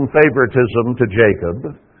shown favoritism to Jacob,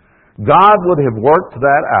 God would have worked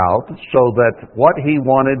that out so that what He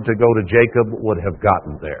wanted to go to Jacob would have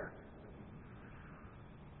gotten there.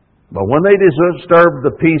 But when they disturbed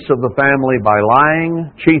the peace of the family by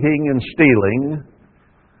lying, cheating, and stealing,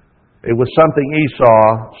 it was something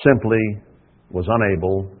Esau simply was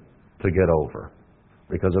unable to get over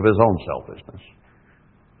because of his own selfishness.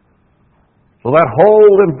 So that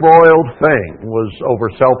whole embroiled thing was over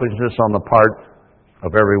selfishness on the part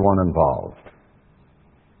of everyone involved.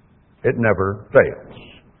 It never fails.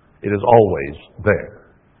 It is always there.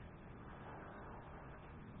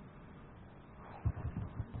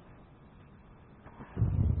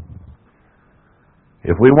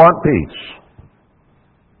 If we want peace,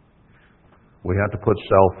 we have to put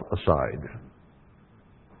self aside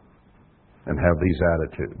and have these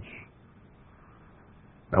attitudes.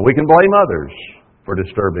 Now, we can blame others for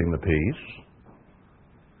disturbing the peace,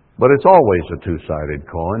 but it's always a two-sided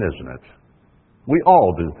coin, isn't it? We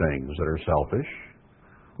all do things that are selfish.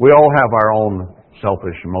 We all have our own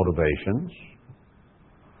selfish motivations.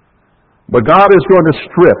 But God is going to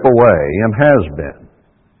strip away, and has been,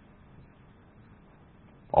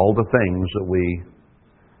 all the things that we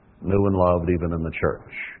knew and loved even in the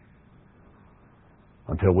church,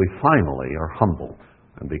 until we finally are humbled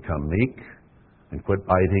and become meek and quit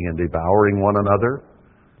biting and devouring one another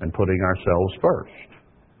and putting ourselves first.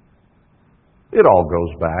 It all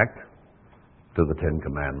goes back to the Ten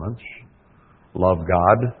Commandments. Love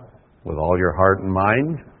God with all your heart and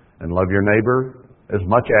mind, and love your neighbor as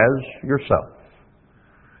much as yourself.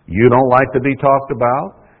 You don't like to be talked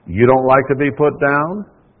about. You don't like to be put down.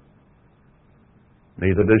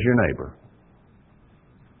 Neither does your neighbor.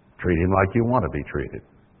 Treat him like you want to be treated.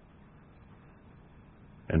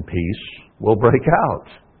 And peace will break out.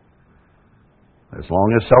 As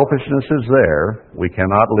long as selfishness is there, we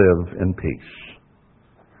cannot live in peace.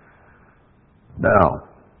 Now,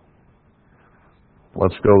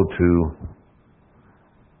 let's go to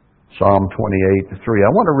Psalm 28:3. I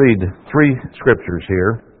want to read 3 scriptures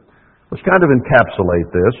here. Let's kind of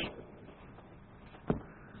encapsulate this.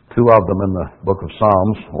 2 of them in the book of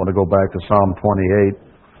Psalms. I want to go back to Psalm 28.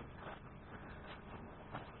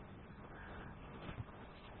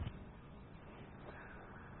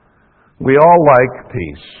 We all like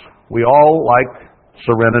peace. We all like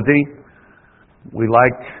serenity. We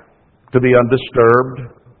like to be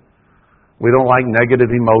undisturbed. We don't like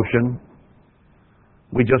negative emotion.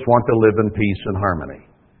 We just want to live in peace and harmony,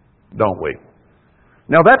 don't we?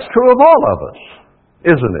 Now that's true of all of us,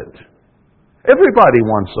 isn't it? Everybody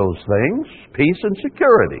wants those things, peace and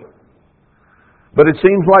security. But it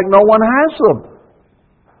seems like no one has them.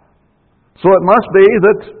 So it must be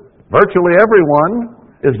that virtually everyone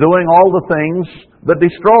is doing all the things that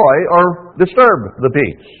destroy or disturb the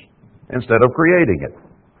peace instead of creating it.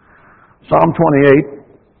 Psalm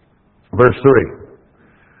 28, verse 3.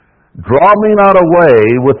 Draw me not away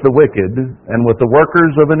with the wicked and with the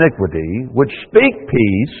workers of iniquity, which speak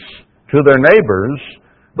peace to their neighbors,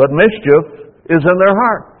 but mischief is in their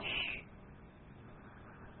hearts.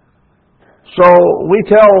 So we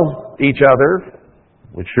tell each other,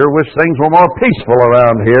 we sure wish things were more peaceful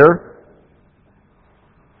around here,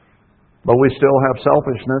 but we still have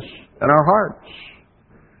selfishness in our hearts.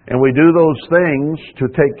 And we do those things to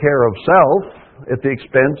take care of self at the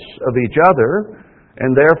expense of each other,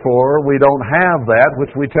 and therefore we don't have that which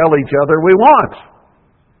we tell each other we want.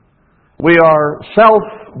 We are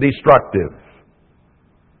self-destructive.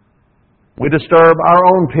 We disturb our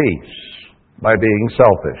own peace by being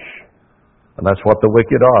selfish. And that's what the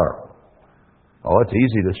wicked are. Oh, it's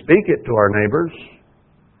easy to speak it to our neighbors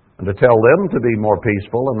and to tell them to be more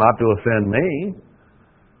peaceful and not to offend me,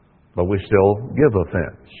 but we still give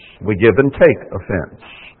offense. We give and take offense.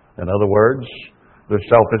 In other words, there's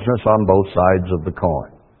selfishness on both sides of the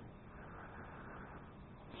coin.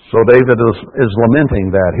 So David is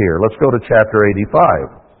lamenting that here. Let's go to chapter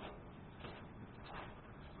 85.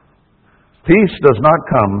 Peace does not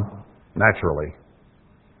come naturally.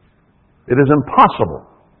 It is impossible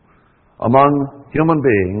among human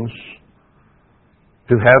beings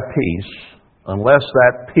to have peace unless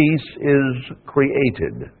that peace is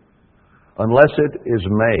created, unless it is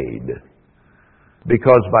made.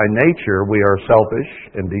 Because by nature we are selfish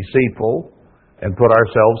and deceitful and put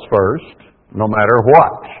ourselves first, no matter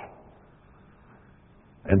what.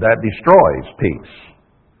 And that destroys peace.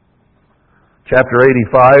 Chapter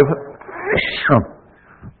 85.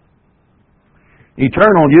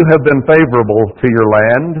 Eternal, you have been favorable to your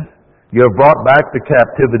land. You have brought back the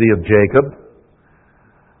captivity of Jacob.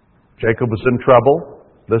 Jacob was in trouble.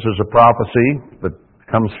 This is a prophecy that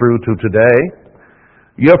comes through to today.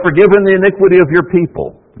 You have forgiven the iniquity of your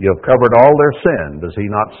people. You have covered all their sin. Does he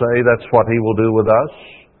not say that's what he will do with us?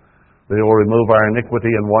 That he will remove our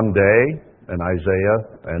iniquity in one day, in Isaiah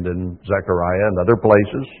and in Zechariah and other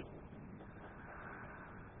places.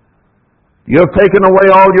 You have taken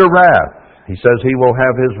away all your wrath. He says he will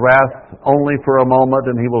have his wrath only for a moment,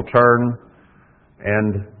 and he will turn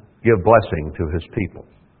and give blessing to his people.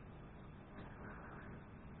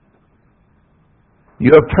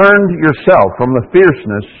 You have turned yourself from the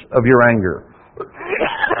fierceness of your anger.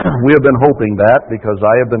 We have been hoping that because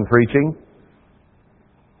I have been preaching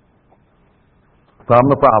from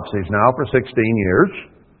the prophecies now for 16 years,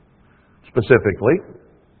 specifically,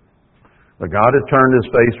 that God had turned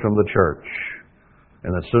his face from the church,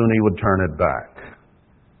 and that soon he would turn it back.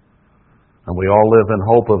 And we all live in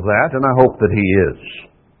hope of that, and I hope that he is.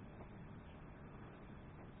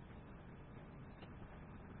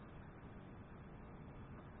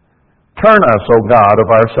 Turn us, O God of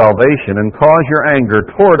our salvation, and cause your anger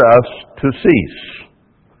toward us to cease.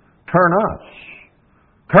 Turn us.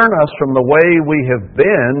 Turn us from the way we have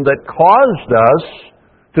been that caused us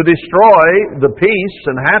to destroy the peace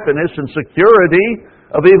and happiness and security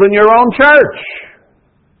of even your own church.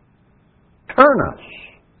 Turn us.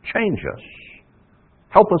 Change us.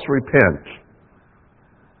 Help us repent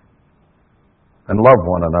and love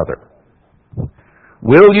one another.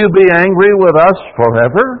 Will you be angry with us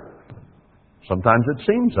forever? Sometimes it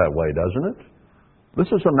seems that way, doesn't it? This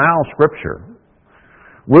is a now scripture.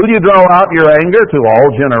 Will you draw out your anger to all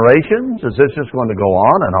generations? Is this just going to go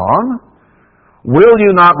on and on? Will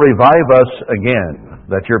you not revive us again,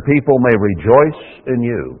 that your people may rejoice in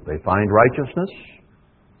you? They find righteousness.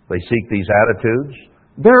 They seek these attitudes.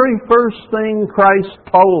 Very first thing Christ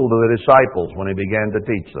told the disciples when he began to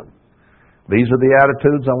teach them. These are the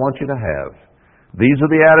attitudes I want you to have. These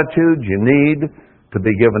are the attitudes you need to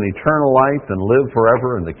be given eternal life and live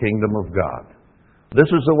forever in the kingdom of God. This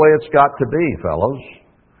is the way it's got to be, fellows.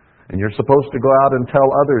 And you're supposed to go out and tell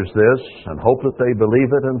others this and hope that they believe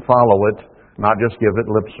it and follow it, not just give it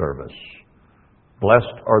lip service.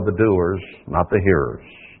 Blessed are the doers, not the hearers.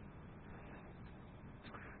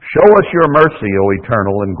 Show us your mercy, O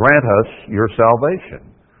Eternal, and grant us your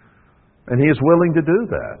salvation. And he is willing to do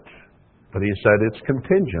that. But he said it's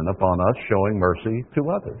contingent upon us showing mercy to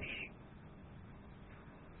others.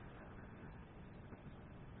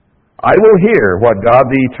 I will hear what God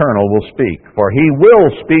the Eternal will speak, for he will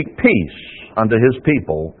speak peace unto his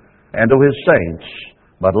people and to his saints,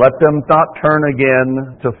 but let them not turn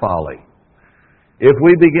again to folly. If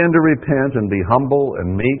we begin to repent and be humble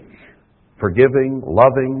and meek, forgiving,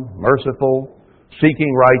 loving, merciful,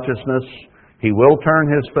 seeking righteousness, he will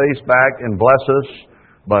turn his face back and bless us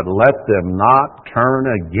but let them not turn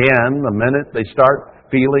again the minute they start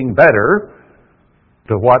feeling better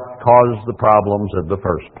to what caused the problems in the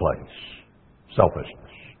first place. Selfishness.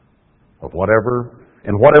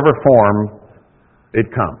 In whatever form it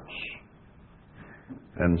comes.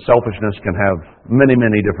 And selfishness can have many,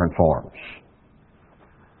 many different forms.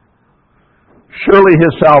 Surely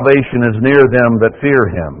His salvation is near them that fear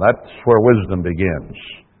Him. That's where wisdom begins.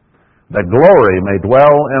 That glory may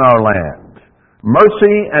dwell in our land.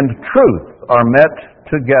 Mercy and truth are met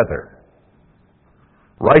together.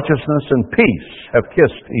 Righteousness and peace have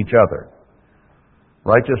kissed each other.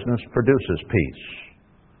 Righteousness produces peace.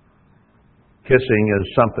 Kissing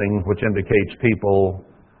is something which indicates people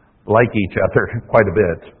like each other quite a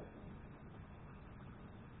bit.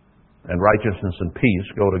 And righteousness and peace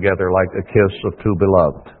go together like a kiss of two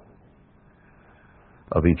beloved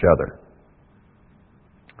of each other.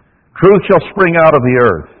 Truth shall spring out of the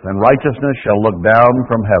earth, and righteousness shall look down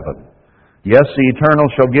from heaven. Yes, the Eternal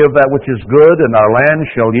shall give that which is good, and our land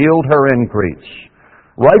shall yield her increase.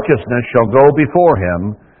 Righteousness shall go before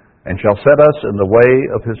Him, and shall set us in the way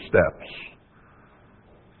of His steps.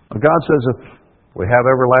 God says if we have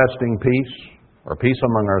everlasting peace, or peace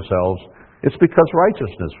among ourselves, it's because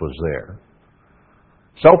righteousness was there.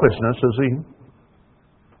 Selfishness is the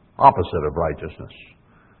opposite of righteousness.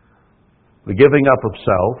 The giving up of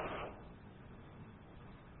self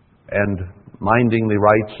and minding the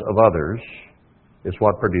rights of others is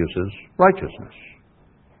what produces righteousness.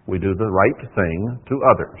 We do the right thing to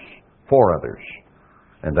others, for others,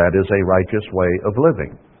 and that is a righteous way of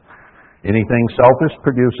living. Anything selfish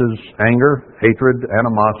produces anger, hatred,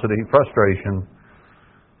 animosity, frustration,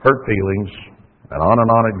 hurt feelings, and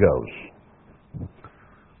on it goes.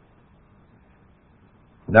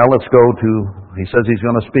 Now let's go to, he says he's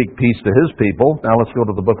going to speak peace to his people. Now let's go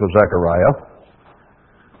to the book of Zechariah.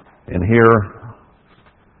 And here,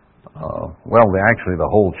 actually the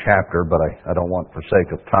whole chapter, but I don't want for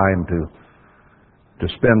sake of time to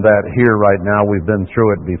spend that here right now. We've been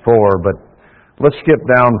through it before, but let's skip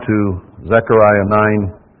down to Zechariah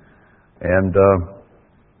 9 and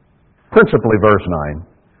principally verse 9.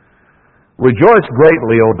 Rejoice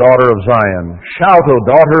greatly, O daughter of Zion. Shout, O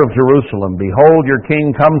daughter of Jerusalem. Behold, your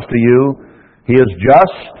king comes to you. He is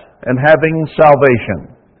just and having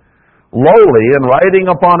salvation, lowly and riding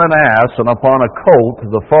upon an ass, and upon a colt,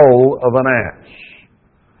 the foal of an ass.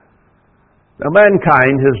 Now,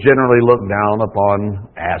 mankind has generally looked down upon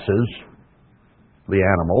asses, the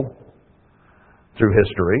animal, through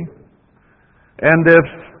history. And if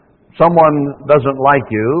someone doesn't like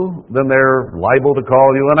you, then they're liable to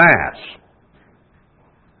call you an ass.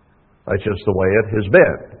 That's just the way it has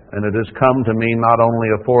been. And it has come to mean not only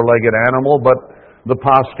a four-legged animal, but the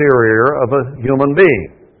posterior of a human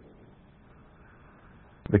being.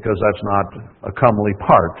 Because that's not a comely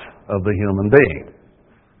part of the human being.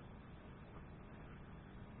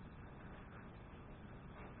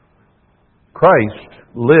 Christ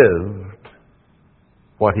lived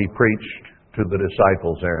what He preached to the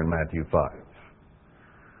disciples there in Matthew 5.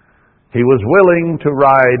 He was willing to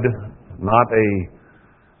ride not a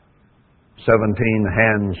 17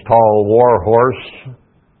 hands tall war horse,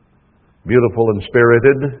 beautiful and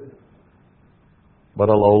spirited, but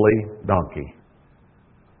a lowly donkey.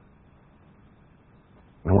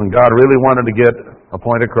 And when God really wanted to get a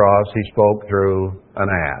point across, He spoke through an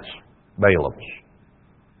ass, Balaam's.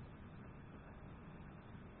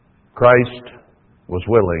 Christ was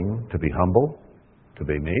willing to be humble, to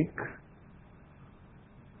be meek,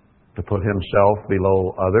 to put Himself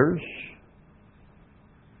below others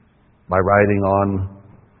by riding on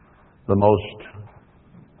the most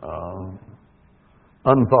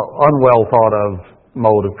unwell thought of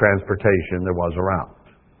mode of transportation there was around.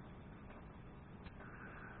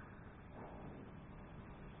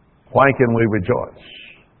 Why can we rejoice?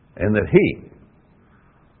 In that He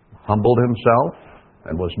humbled Himself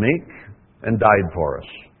and was meek and died for us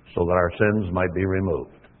so that our sins might be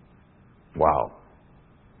removed. Wow.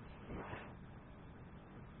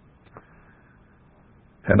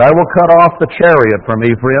 And I will cut off the chariot from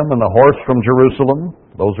Ephraim and the horse from Jerusalem.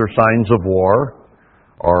 Those are signs of war,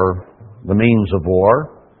 or the means of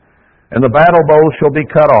war. And the battle bow shall be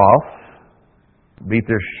cut off. Beat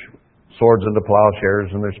their swords into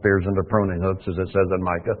plowshares and their spears into pruning hooks, as it says in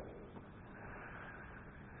Micah.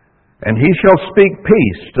 And he shall speak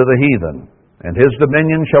peace to the heathen, and his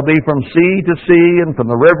dominion shall be from sea to sea, and from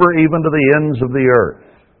the river even to the ends of the earth.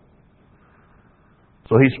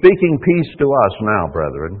 So He's speaking peace to us now,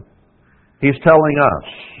 brethren. He's telling us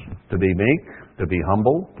to be meek, to be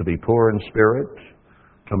humble, to be poor in spirit,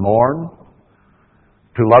 to mourn,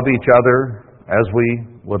 to love each other as we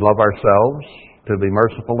would love ourselves, to be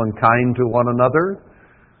merciful and kind to one another,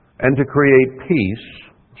 and to create peace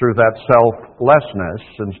through that selflessness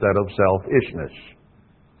instead of selfishness.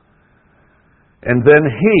 And then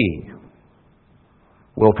He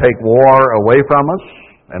will take war away from us,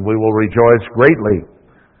 and we will rejoice greatly,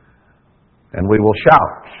 and we will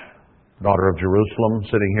shout, Daughter of Jerusalem,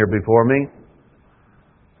 sitting here before me,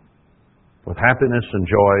 with happiness and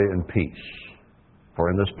joy and peace. For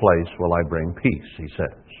in this place will I bring peace, He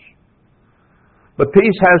says. But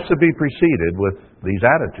peace has to be preceded with these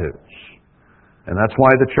attitudes. And that's why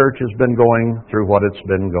the church has been going through what it's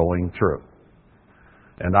been going through.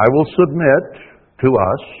 And I will submit to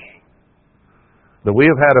us that we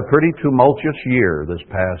have had a pretty tumultuous year this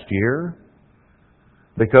past year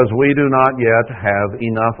because we do not yet have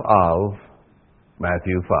enough of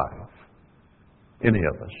Matthew 5. Any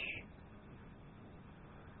of us.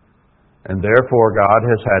 And therefore God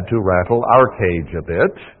has had to rattle our cage a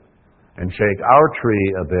bit and shake our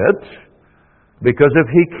tree a bit, because if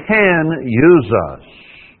He can use us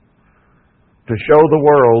to show the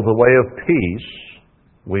world the way of peace,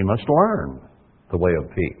 we must learn the way of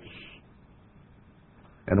peace.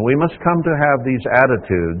 And we must come to have these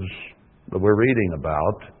attitudes that we're reading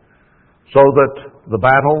about so that the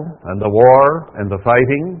battle and the war and the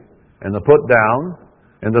fighting and the put down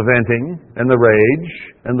and the venting and the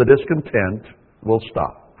rage and the discontent will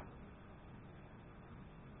stop.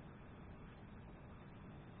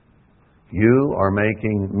 You are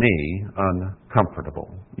making me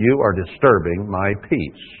uncomfortable. You are disturbing my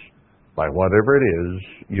peace by whatever it is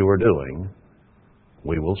you are doing,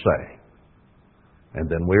 we will say. And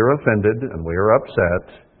then we are offended and we are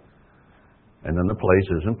upset, and then the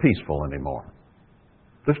place isn't peaceful anymore.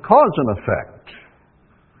 There's cause and effect.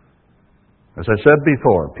 As I said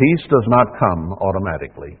before, peace does not come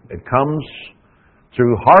automatically. It comes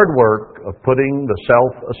through hard work of putting the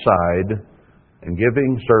self aside and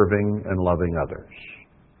giving, serving, and loving others.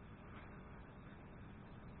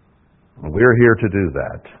 And we're here to do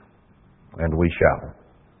that, and we shall.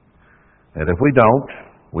 And if we don't,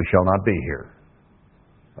 we shall not be here.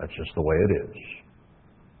 That's just the way it is.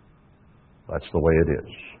 That's the way it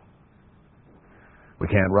is. We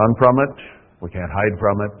can't run from it. We can't hide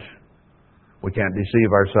from it. We can't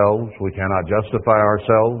deceive ourselves. We cannot justify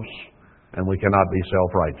ourselves. And we cannot be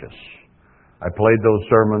self-righteous. I played those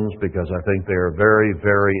sermons because I think they are very,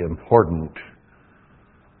 very important,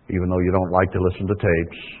 even though you don't like to listen to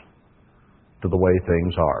tapes, to the way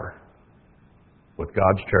things are with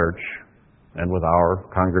God's church and with our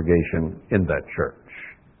congregation in that church.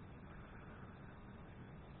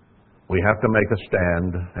 We have to make a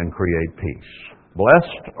stand and create peace.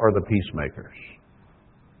 Blessed are the peacemakers.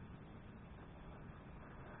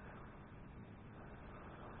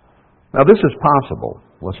 Now, this is possible.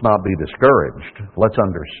 Let's not be discouraged. Let's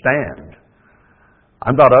understand.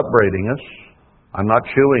 I'm not upbraiding us. I'm not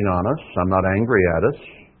chewing on us. I'm not angry at us.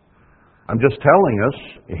 I'm just telling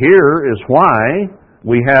us, here is why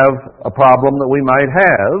we have a problem that we might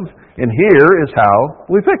have, and here is how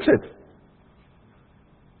we fix it.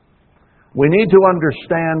 We need to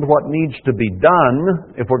understand what needs to be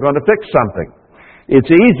done if we're going to fix something.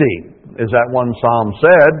 It's easy, as that one psalm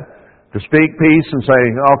said, to speak peace and say,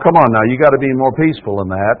 oh, come on now, you got to be more peaceful than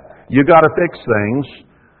that. You got to fix things.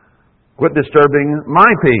 Quit disturbing my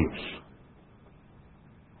peace.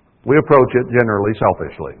 We approach it generally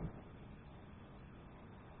selfishly.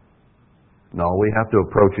 No, we have to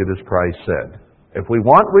approach it as Christ said. If we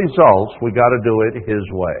want results, we got to do it His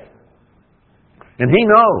way. And He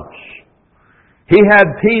knows. He had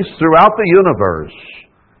peace throughout the universe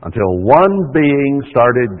until one being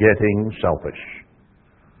started getting selfish.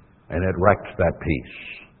 And it wrecked that peace.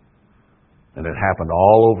 And it happened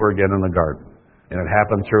all over again in the garden. And it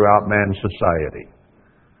happened throughout man's society.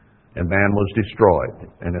 And man was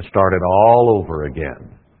destroyed. And it started all over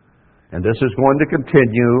again. And this is going to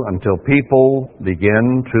continue until people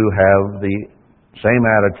begin to have the same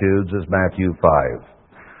attitudes as Matthew 5.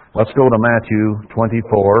 Let's go to Matthew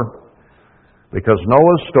 24. Because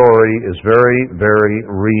Noah's story is very, very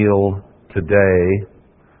real today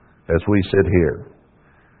as we sit here.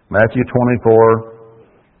 Matthew 24,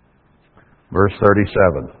 verse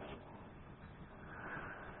 37.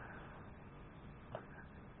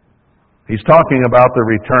 He's talking about the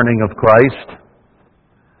returning of Christ.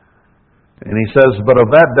 And he says, but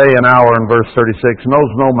of that day and hour, in verse 36,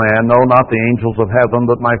 knows no man, no, not the angels of heaven,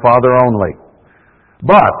 but my Father only.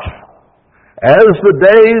 But as the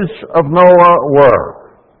days of Noah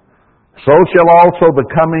were, so shall also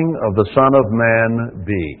the coming of the Son of Man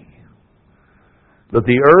be. That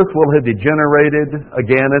the earth will have degenerated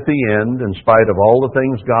again at the end, in spite of all the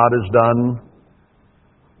things God has done,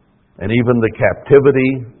 and even the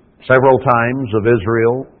captivity several times of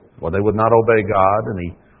Israel, where they would not obey God, and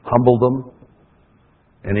He humbled them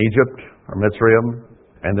in Egypt or Mitzrayim,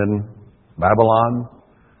 and in Babylon.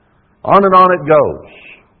 On and on it goes,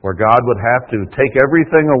 where God would have to take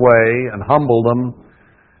everything away and humble them,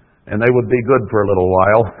 and they would be good for a little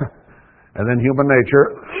while, and then human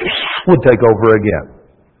nature would take over again.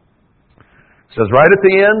 It says right at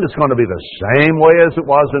the end, it's going to be the same way as it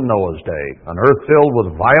was in Noah's day. An earth filled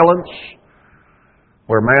with violence,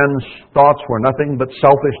 where man's thoughts were nothing but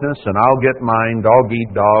selfishness, and I'll get mine, dog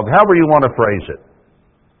eat dog, however you want to phrase it.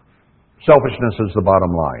 Selfishness is the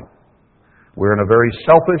bottom line. We're in a very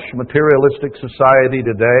selfish, materialistic society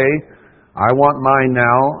today. I want mine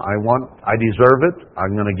now. I deserve it.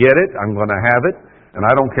 I'm going to get it. I'm going to have it. And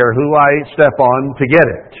I don't care who I step on to get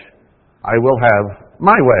it. I will have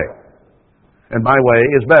my way. And my way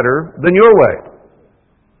is better than your way.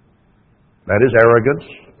 That is arrogance,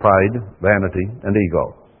 pride, vanity, and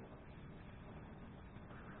ego.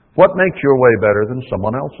 What makes your way better than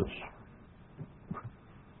someone else's?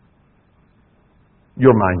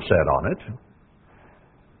 Your mindset on it.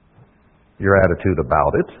 Your attitude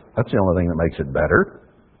about it. That's the only thing that makes it better.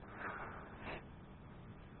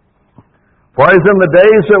 For as in the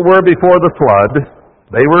days that were before the flood,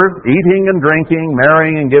 they were eating and drinking,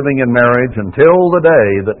 marrying and giving in marriage until the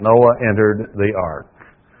day that Noah entered the ark.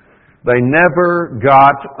 They never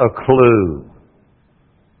got a clue.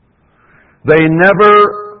 They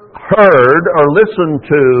never heard or listened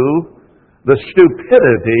to the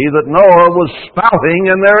stupidity that Noah was spouting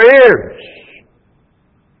in their ears.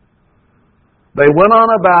 They went on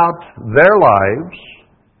about their lives,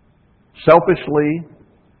 selfishly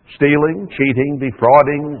stealing, cheating,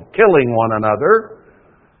 defrauding, killing one another,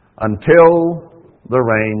 until the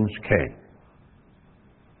rains came.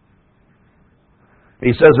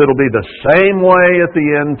 He says it'll be the same way at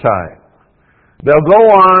the end time. They'll go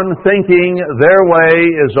on thinking their way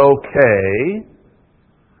is okay,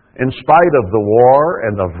 in spite of the war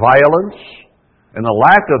and the violence and the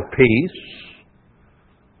lack of peace,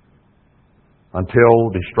 until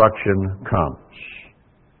destruction comes.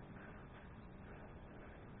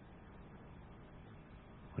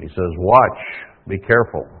 He says, watch, be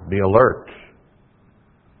careful, be alert.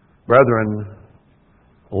 Brethren,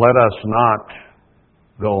 let us not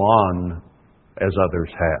go on as others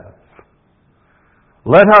have.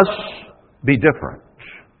 Let us be different.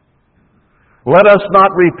 Let us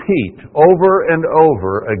not repeat over and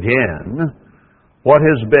over again what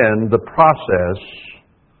has been the process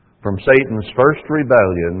from Satan's first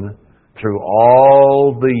rebellion through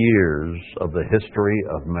all the years of the history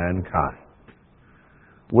of mankind,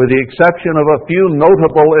 with the exception of a few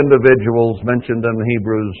notable individuals mentioned in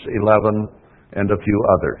Hebrews 11 and a few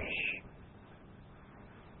others.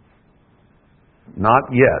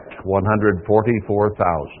 Not yet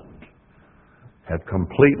 144,000 have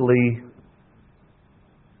completely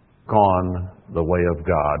gone the way of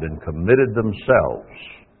God and committed themselves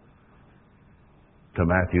to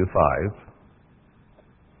Matthew 5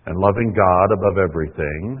 and loving God above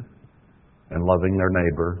everything and loving their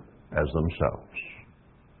neighbor as themselves.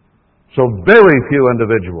 So very few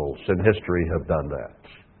individuals in history have done that.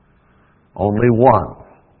 Only one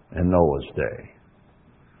in Noah's day.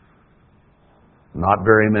 Not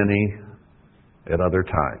very many at other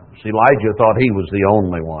times. Elijah thought he was the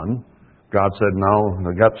only one. God said, no,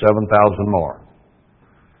 they've got 7,000 more.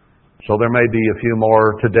 So there may be a few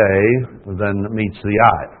more today than meets the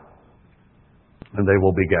eye. And they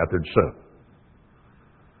will be gathered soon.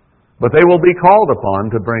 But they will be called upon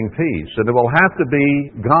to bring peace. And it will have to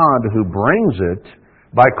be God who brings it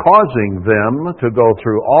by causing them to go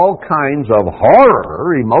through all kinds of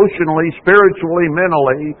horror, emotionally, spiritually,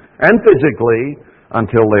 mentally, and physically,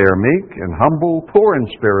 until they are meek and humble, poor in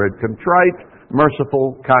spirit, contrite,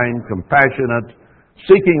 merciful, kind, compassionate,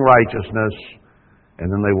 seeking righteousness,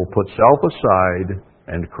 and then they will put self aside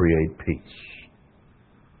and create peace.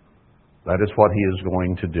 That is what He is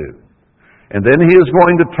going to do. And then He is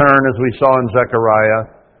going to turn, as we saw in Zechariah,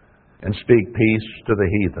 and speak peace to the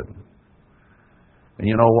heathen. And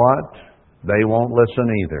you know what? They won't listen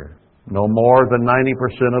either. No more than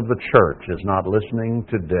 90% of the church is not listening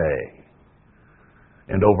today.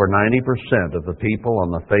 And over 90% of the people on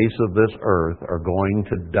the face of this earth are going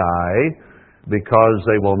to die because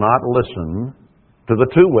they will not listen to the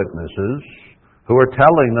two witnesses who are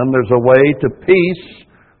telling them there's a way to peace,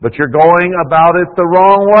 but you're going about it the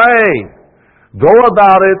wrong way. Go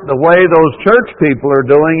about it the way those church people are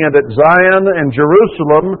doing it at Zion and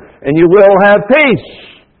Jerusalem, and you will have peace.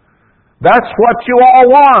 That's what you all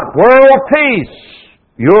want. World peace.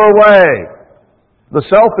 Your way. The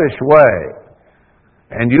selfish way.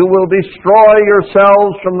 and you will destroy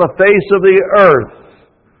yourselves from the face of the earth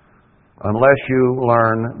unless you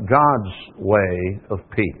learn God's way of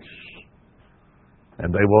peace.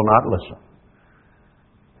 And they will not listen.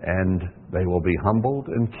 And they will be humbled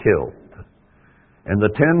and killed. And the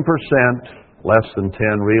 10%, less than 10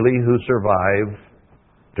 really, who survive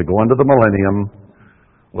to go into the millennium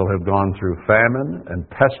will have gone through famine and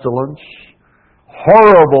pestilence,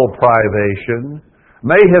 horrible privation,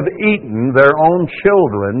 may have eaten their own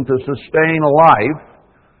children to sustain life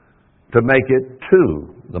to make it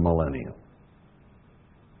to the millennium.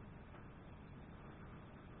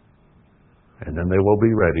 And then they will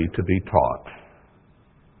be ready to be taught.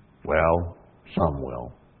 Well, some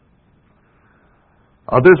will.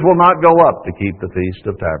 Others will not go up to keep the Feast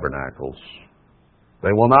of Tabernacles.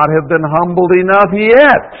 They will not have been humbled enough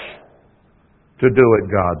yet to do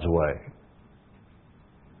it God's way.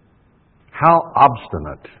 How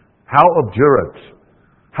obstinate, how obdurate,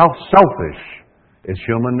 how selfish is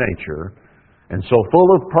human nature, and so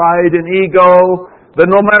full of pride and ego that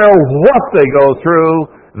no matter what they go through,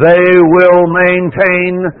 they will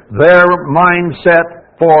maintain their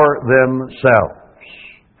mindset for themselves.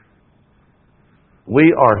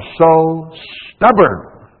 We are so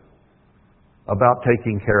stubborn about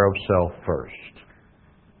taking care of self first.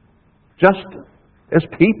 Just as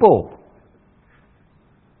people.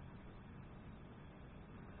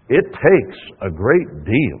 It takes a great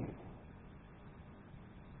deal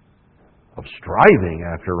of striving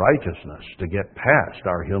after righteousness to get past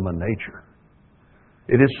our human nature.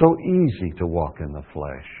 It is so easy to walk in the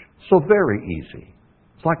flesh. So very easy.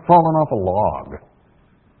 It's like falling off a log.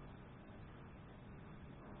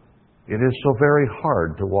 It is so very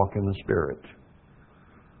hard to walk in the Spirit,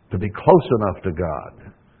 to be close enough to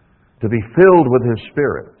God, to be filled with His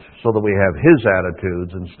Spirit so that we have His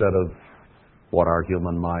attitudes instead of what our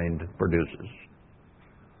human mind produces.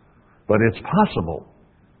 But it's possible.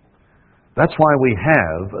 That's why we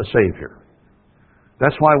have a Savior.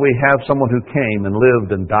 That's why we have someone who came and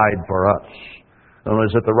lived and died for us, and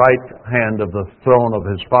is at the right hand of the throne of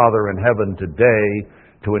His Father in heaven today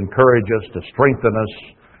to encourage us, to strengthen us,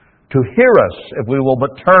 to hear us if we will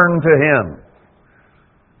but turn to Him.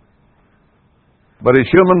 But as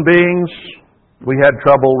human beings, we had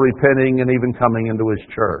trouble repenting and even coming into His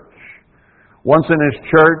church. Once in His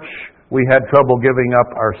church, we had trouble giving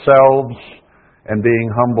up ourselves and being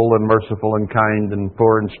humble and merciful and kind and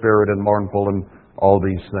poor in spirit and mournful and all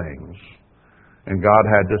these things. And God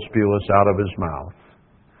had to spew us out of His mouth.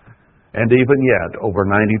 And even yet, over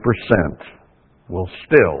 90% will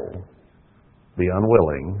still be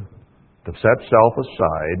unwilling to set self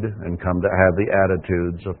aside and come to have the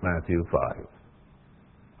attitudes of Matthew 5.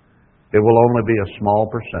 It will only be a small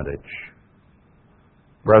percentage.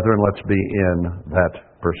 Brethren, let's be in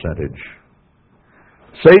that percentage.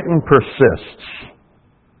 Satan persists.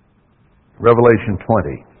 Revelation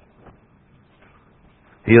 20.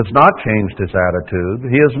 He has not changed his attitude.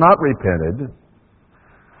 He has not repented.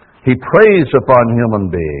 He preys upon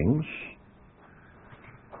human beings.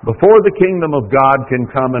 Before the kingdom of God can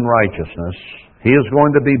come in righteousness, he is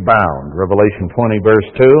going to be bound. Revelation 20, verse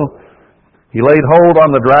 2. He laid hold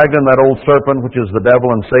on the dragon, that old serpent, which is the devil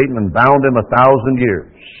and Satan, and bound him 1,000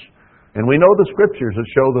 years. And we know the Scriptures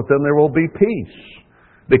that show that then there will be peace.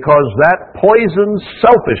 Because that poisoned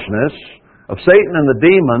selfishness of Satan and the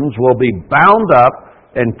demons will be bound up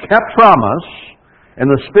and kept from us,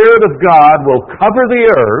 and the Spirit of God will cover the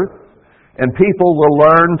earth, and people will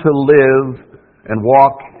learn to live and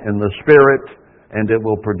walk in the Spirit, and it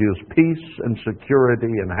will produce peace and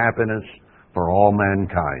security and happiness for all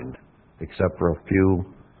mankind, except for a few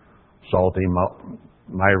salty,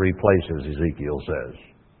 miry places, Ezekiel says,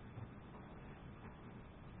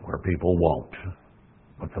 where people won't.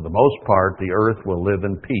 But for the most part, the earth will live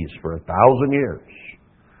in peace for 1,000 years.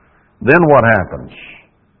 Then what happens?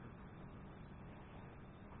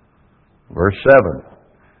 Verse 7.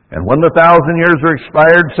 And when the 1,000 years are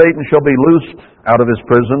expired, Satan shall be loosed out of his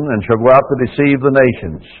prison and shall go out to deceive the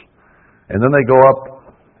nations. And then they go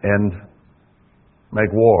up and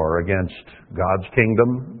make war against God's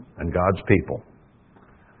kingdom and God's people.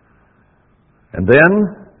 And then,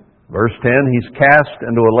 verse 10, he's cast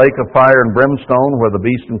into a lake of fire and brimstone where the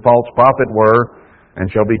beast and false prophet were, and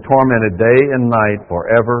shall be tormented day and night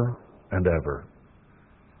forever and ever.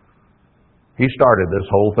 He started this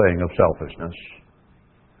whole thing of selfishness.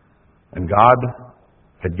 And God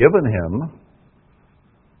had given him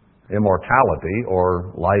immortality,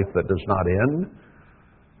 or life that does not end,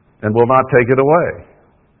 and will not take it away.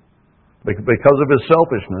 Because of his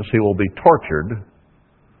selfishness, he will be tortured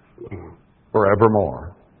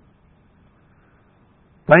forevermore.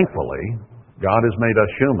 Thankfully, God has made us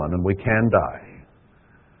human, and we can die.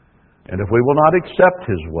 And if we will not accept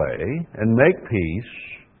His way and make peace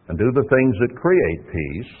and do the things that create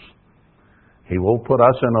peace, He will put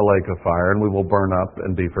us in a lake of fire and we will burn up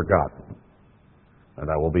and be forgotten. And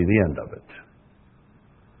that will be the end of it.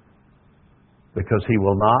 Because He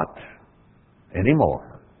will not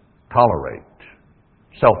anymore tolerate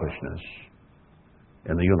selfishness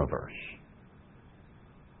in the universe.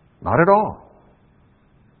 Not at all.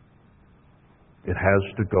 It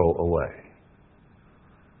has to go away.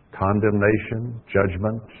 Condemnation,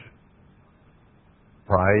 judgment,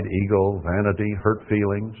 pride, ego, vanity, hurt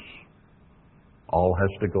feelings, all has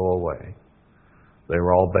to go away. They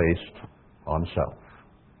were all based on self.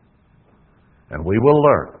 And we will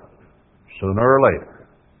learn, sooner or later,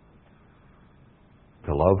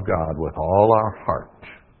 to love God with all our heart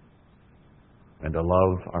and to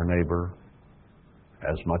love our neighbor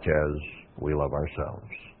as much as we love ourselves.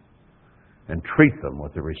 And treat them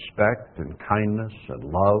with the respect and kindness and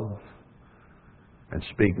love, and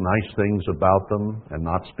speak nice things about them and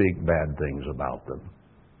not speak bad things about them.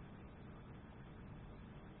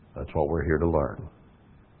 That's what we're here to learn.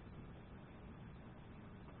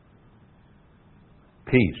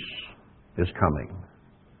 Peace is coming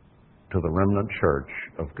to the remnant church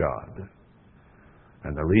of God.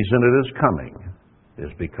 And the reason it is coming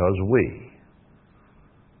is because we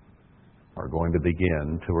are going to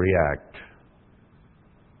begin to react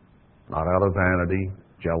not out of vanity,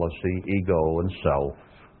 jealousy, ego, and self,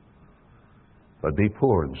 but be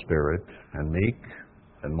poor in spirit and meek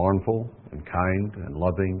and mournful and kind and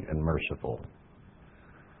loving and merciful.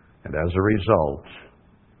 And as a result,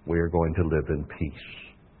 we are going to live in peace.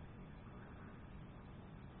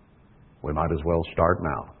 We might as well start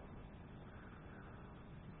now,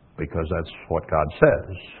 because that's what God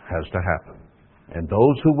says has to happen. And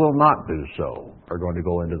those who will not do so are going to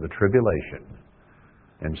go into the tribulation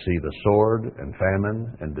and see the sword and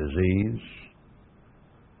famine and disease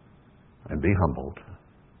and be humbled.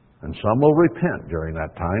 And some will repent during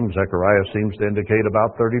that time. Zechariah seems to indicate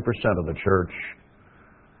about 30% of the church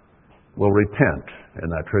will repent in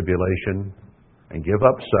that tribulation and give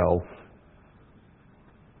up self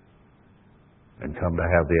and come to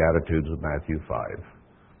have the attitudes of Matthew 5.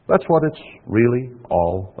 That's what it's really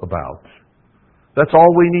all about. That's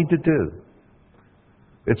all we need to do.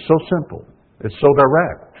 It's so simple. It's so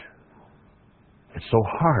direct. It's so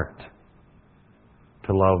hard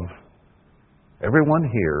to love everyone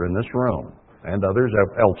here in this room and others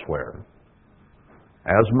elsewhere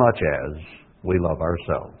as much as we love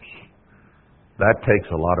ourselves. That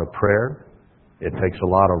takes a lot of prayer. It takes a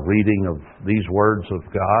lot of reading of these words of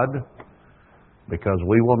God, because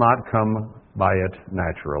we will not come by it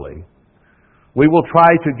naturally. We will try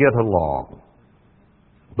to get along,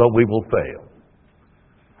 but we will fail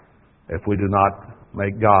if we do not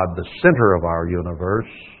make God the center of our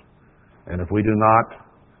universe, and if we do not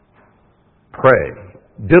pray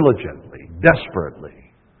diligently,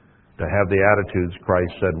 desperately, to have the attitudes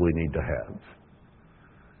Christ said we need to have.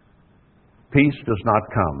 Peace does not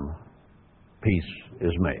come. Peace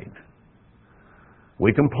is made.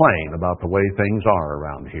 We complain about the way things are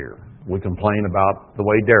around here. We complain about the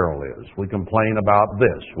way Darryl is. We complain about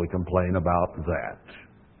this. We complain about that.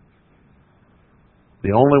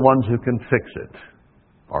 The only ones who can fix it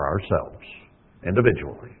are ourselves,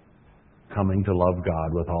 individually, coming to love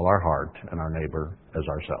God with all our heart and our neighbor as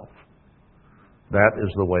ourselves. That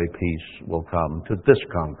is the way peace will come to this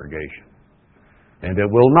congregation. And it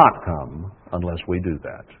will not come unless we do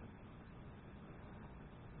that.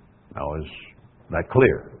 Now, is that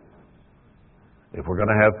clear? If we're going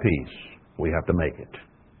to have peace, we have to make it.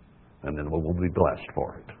 And then we will be blessed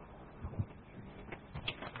for it.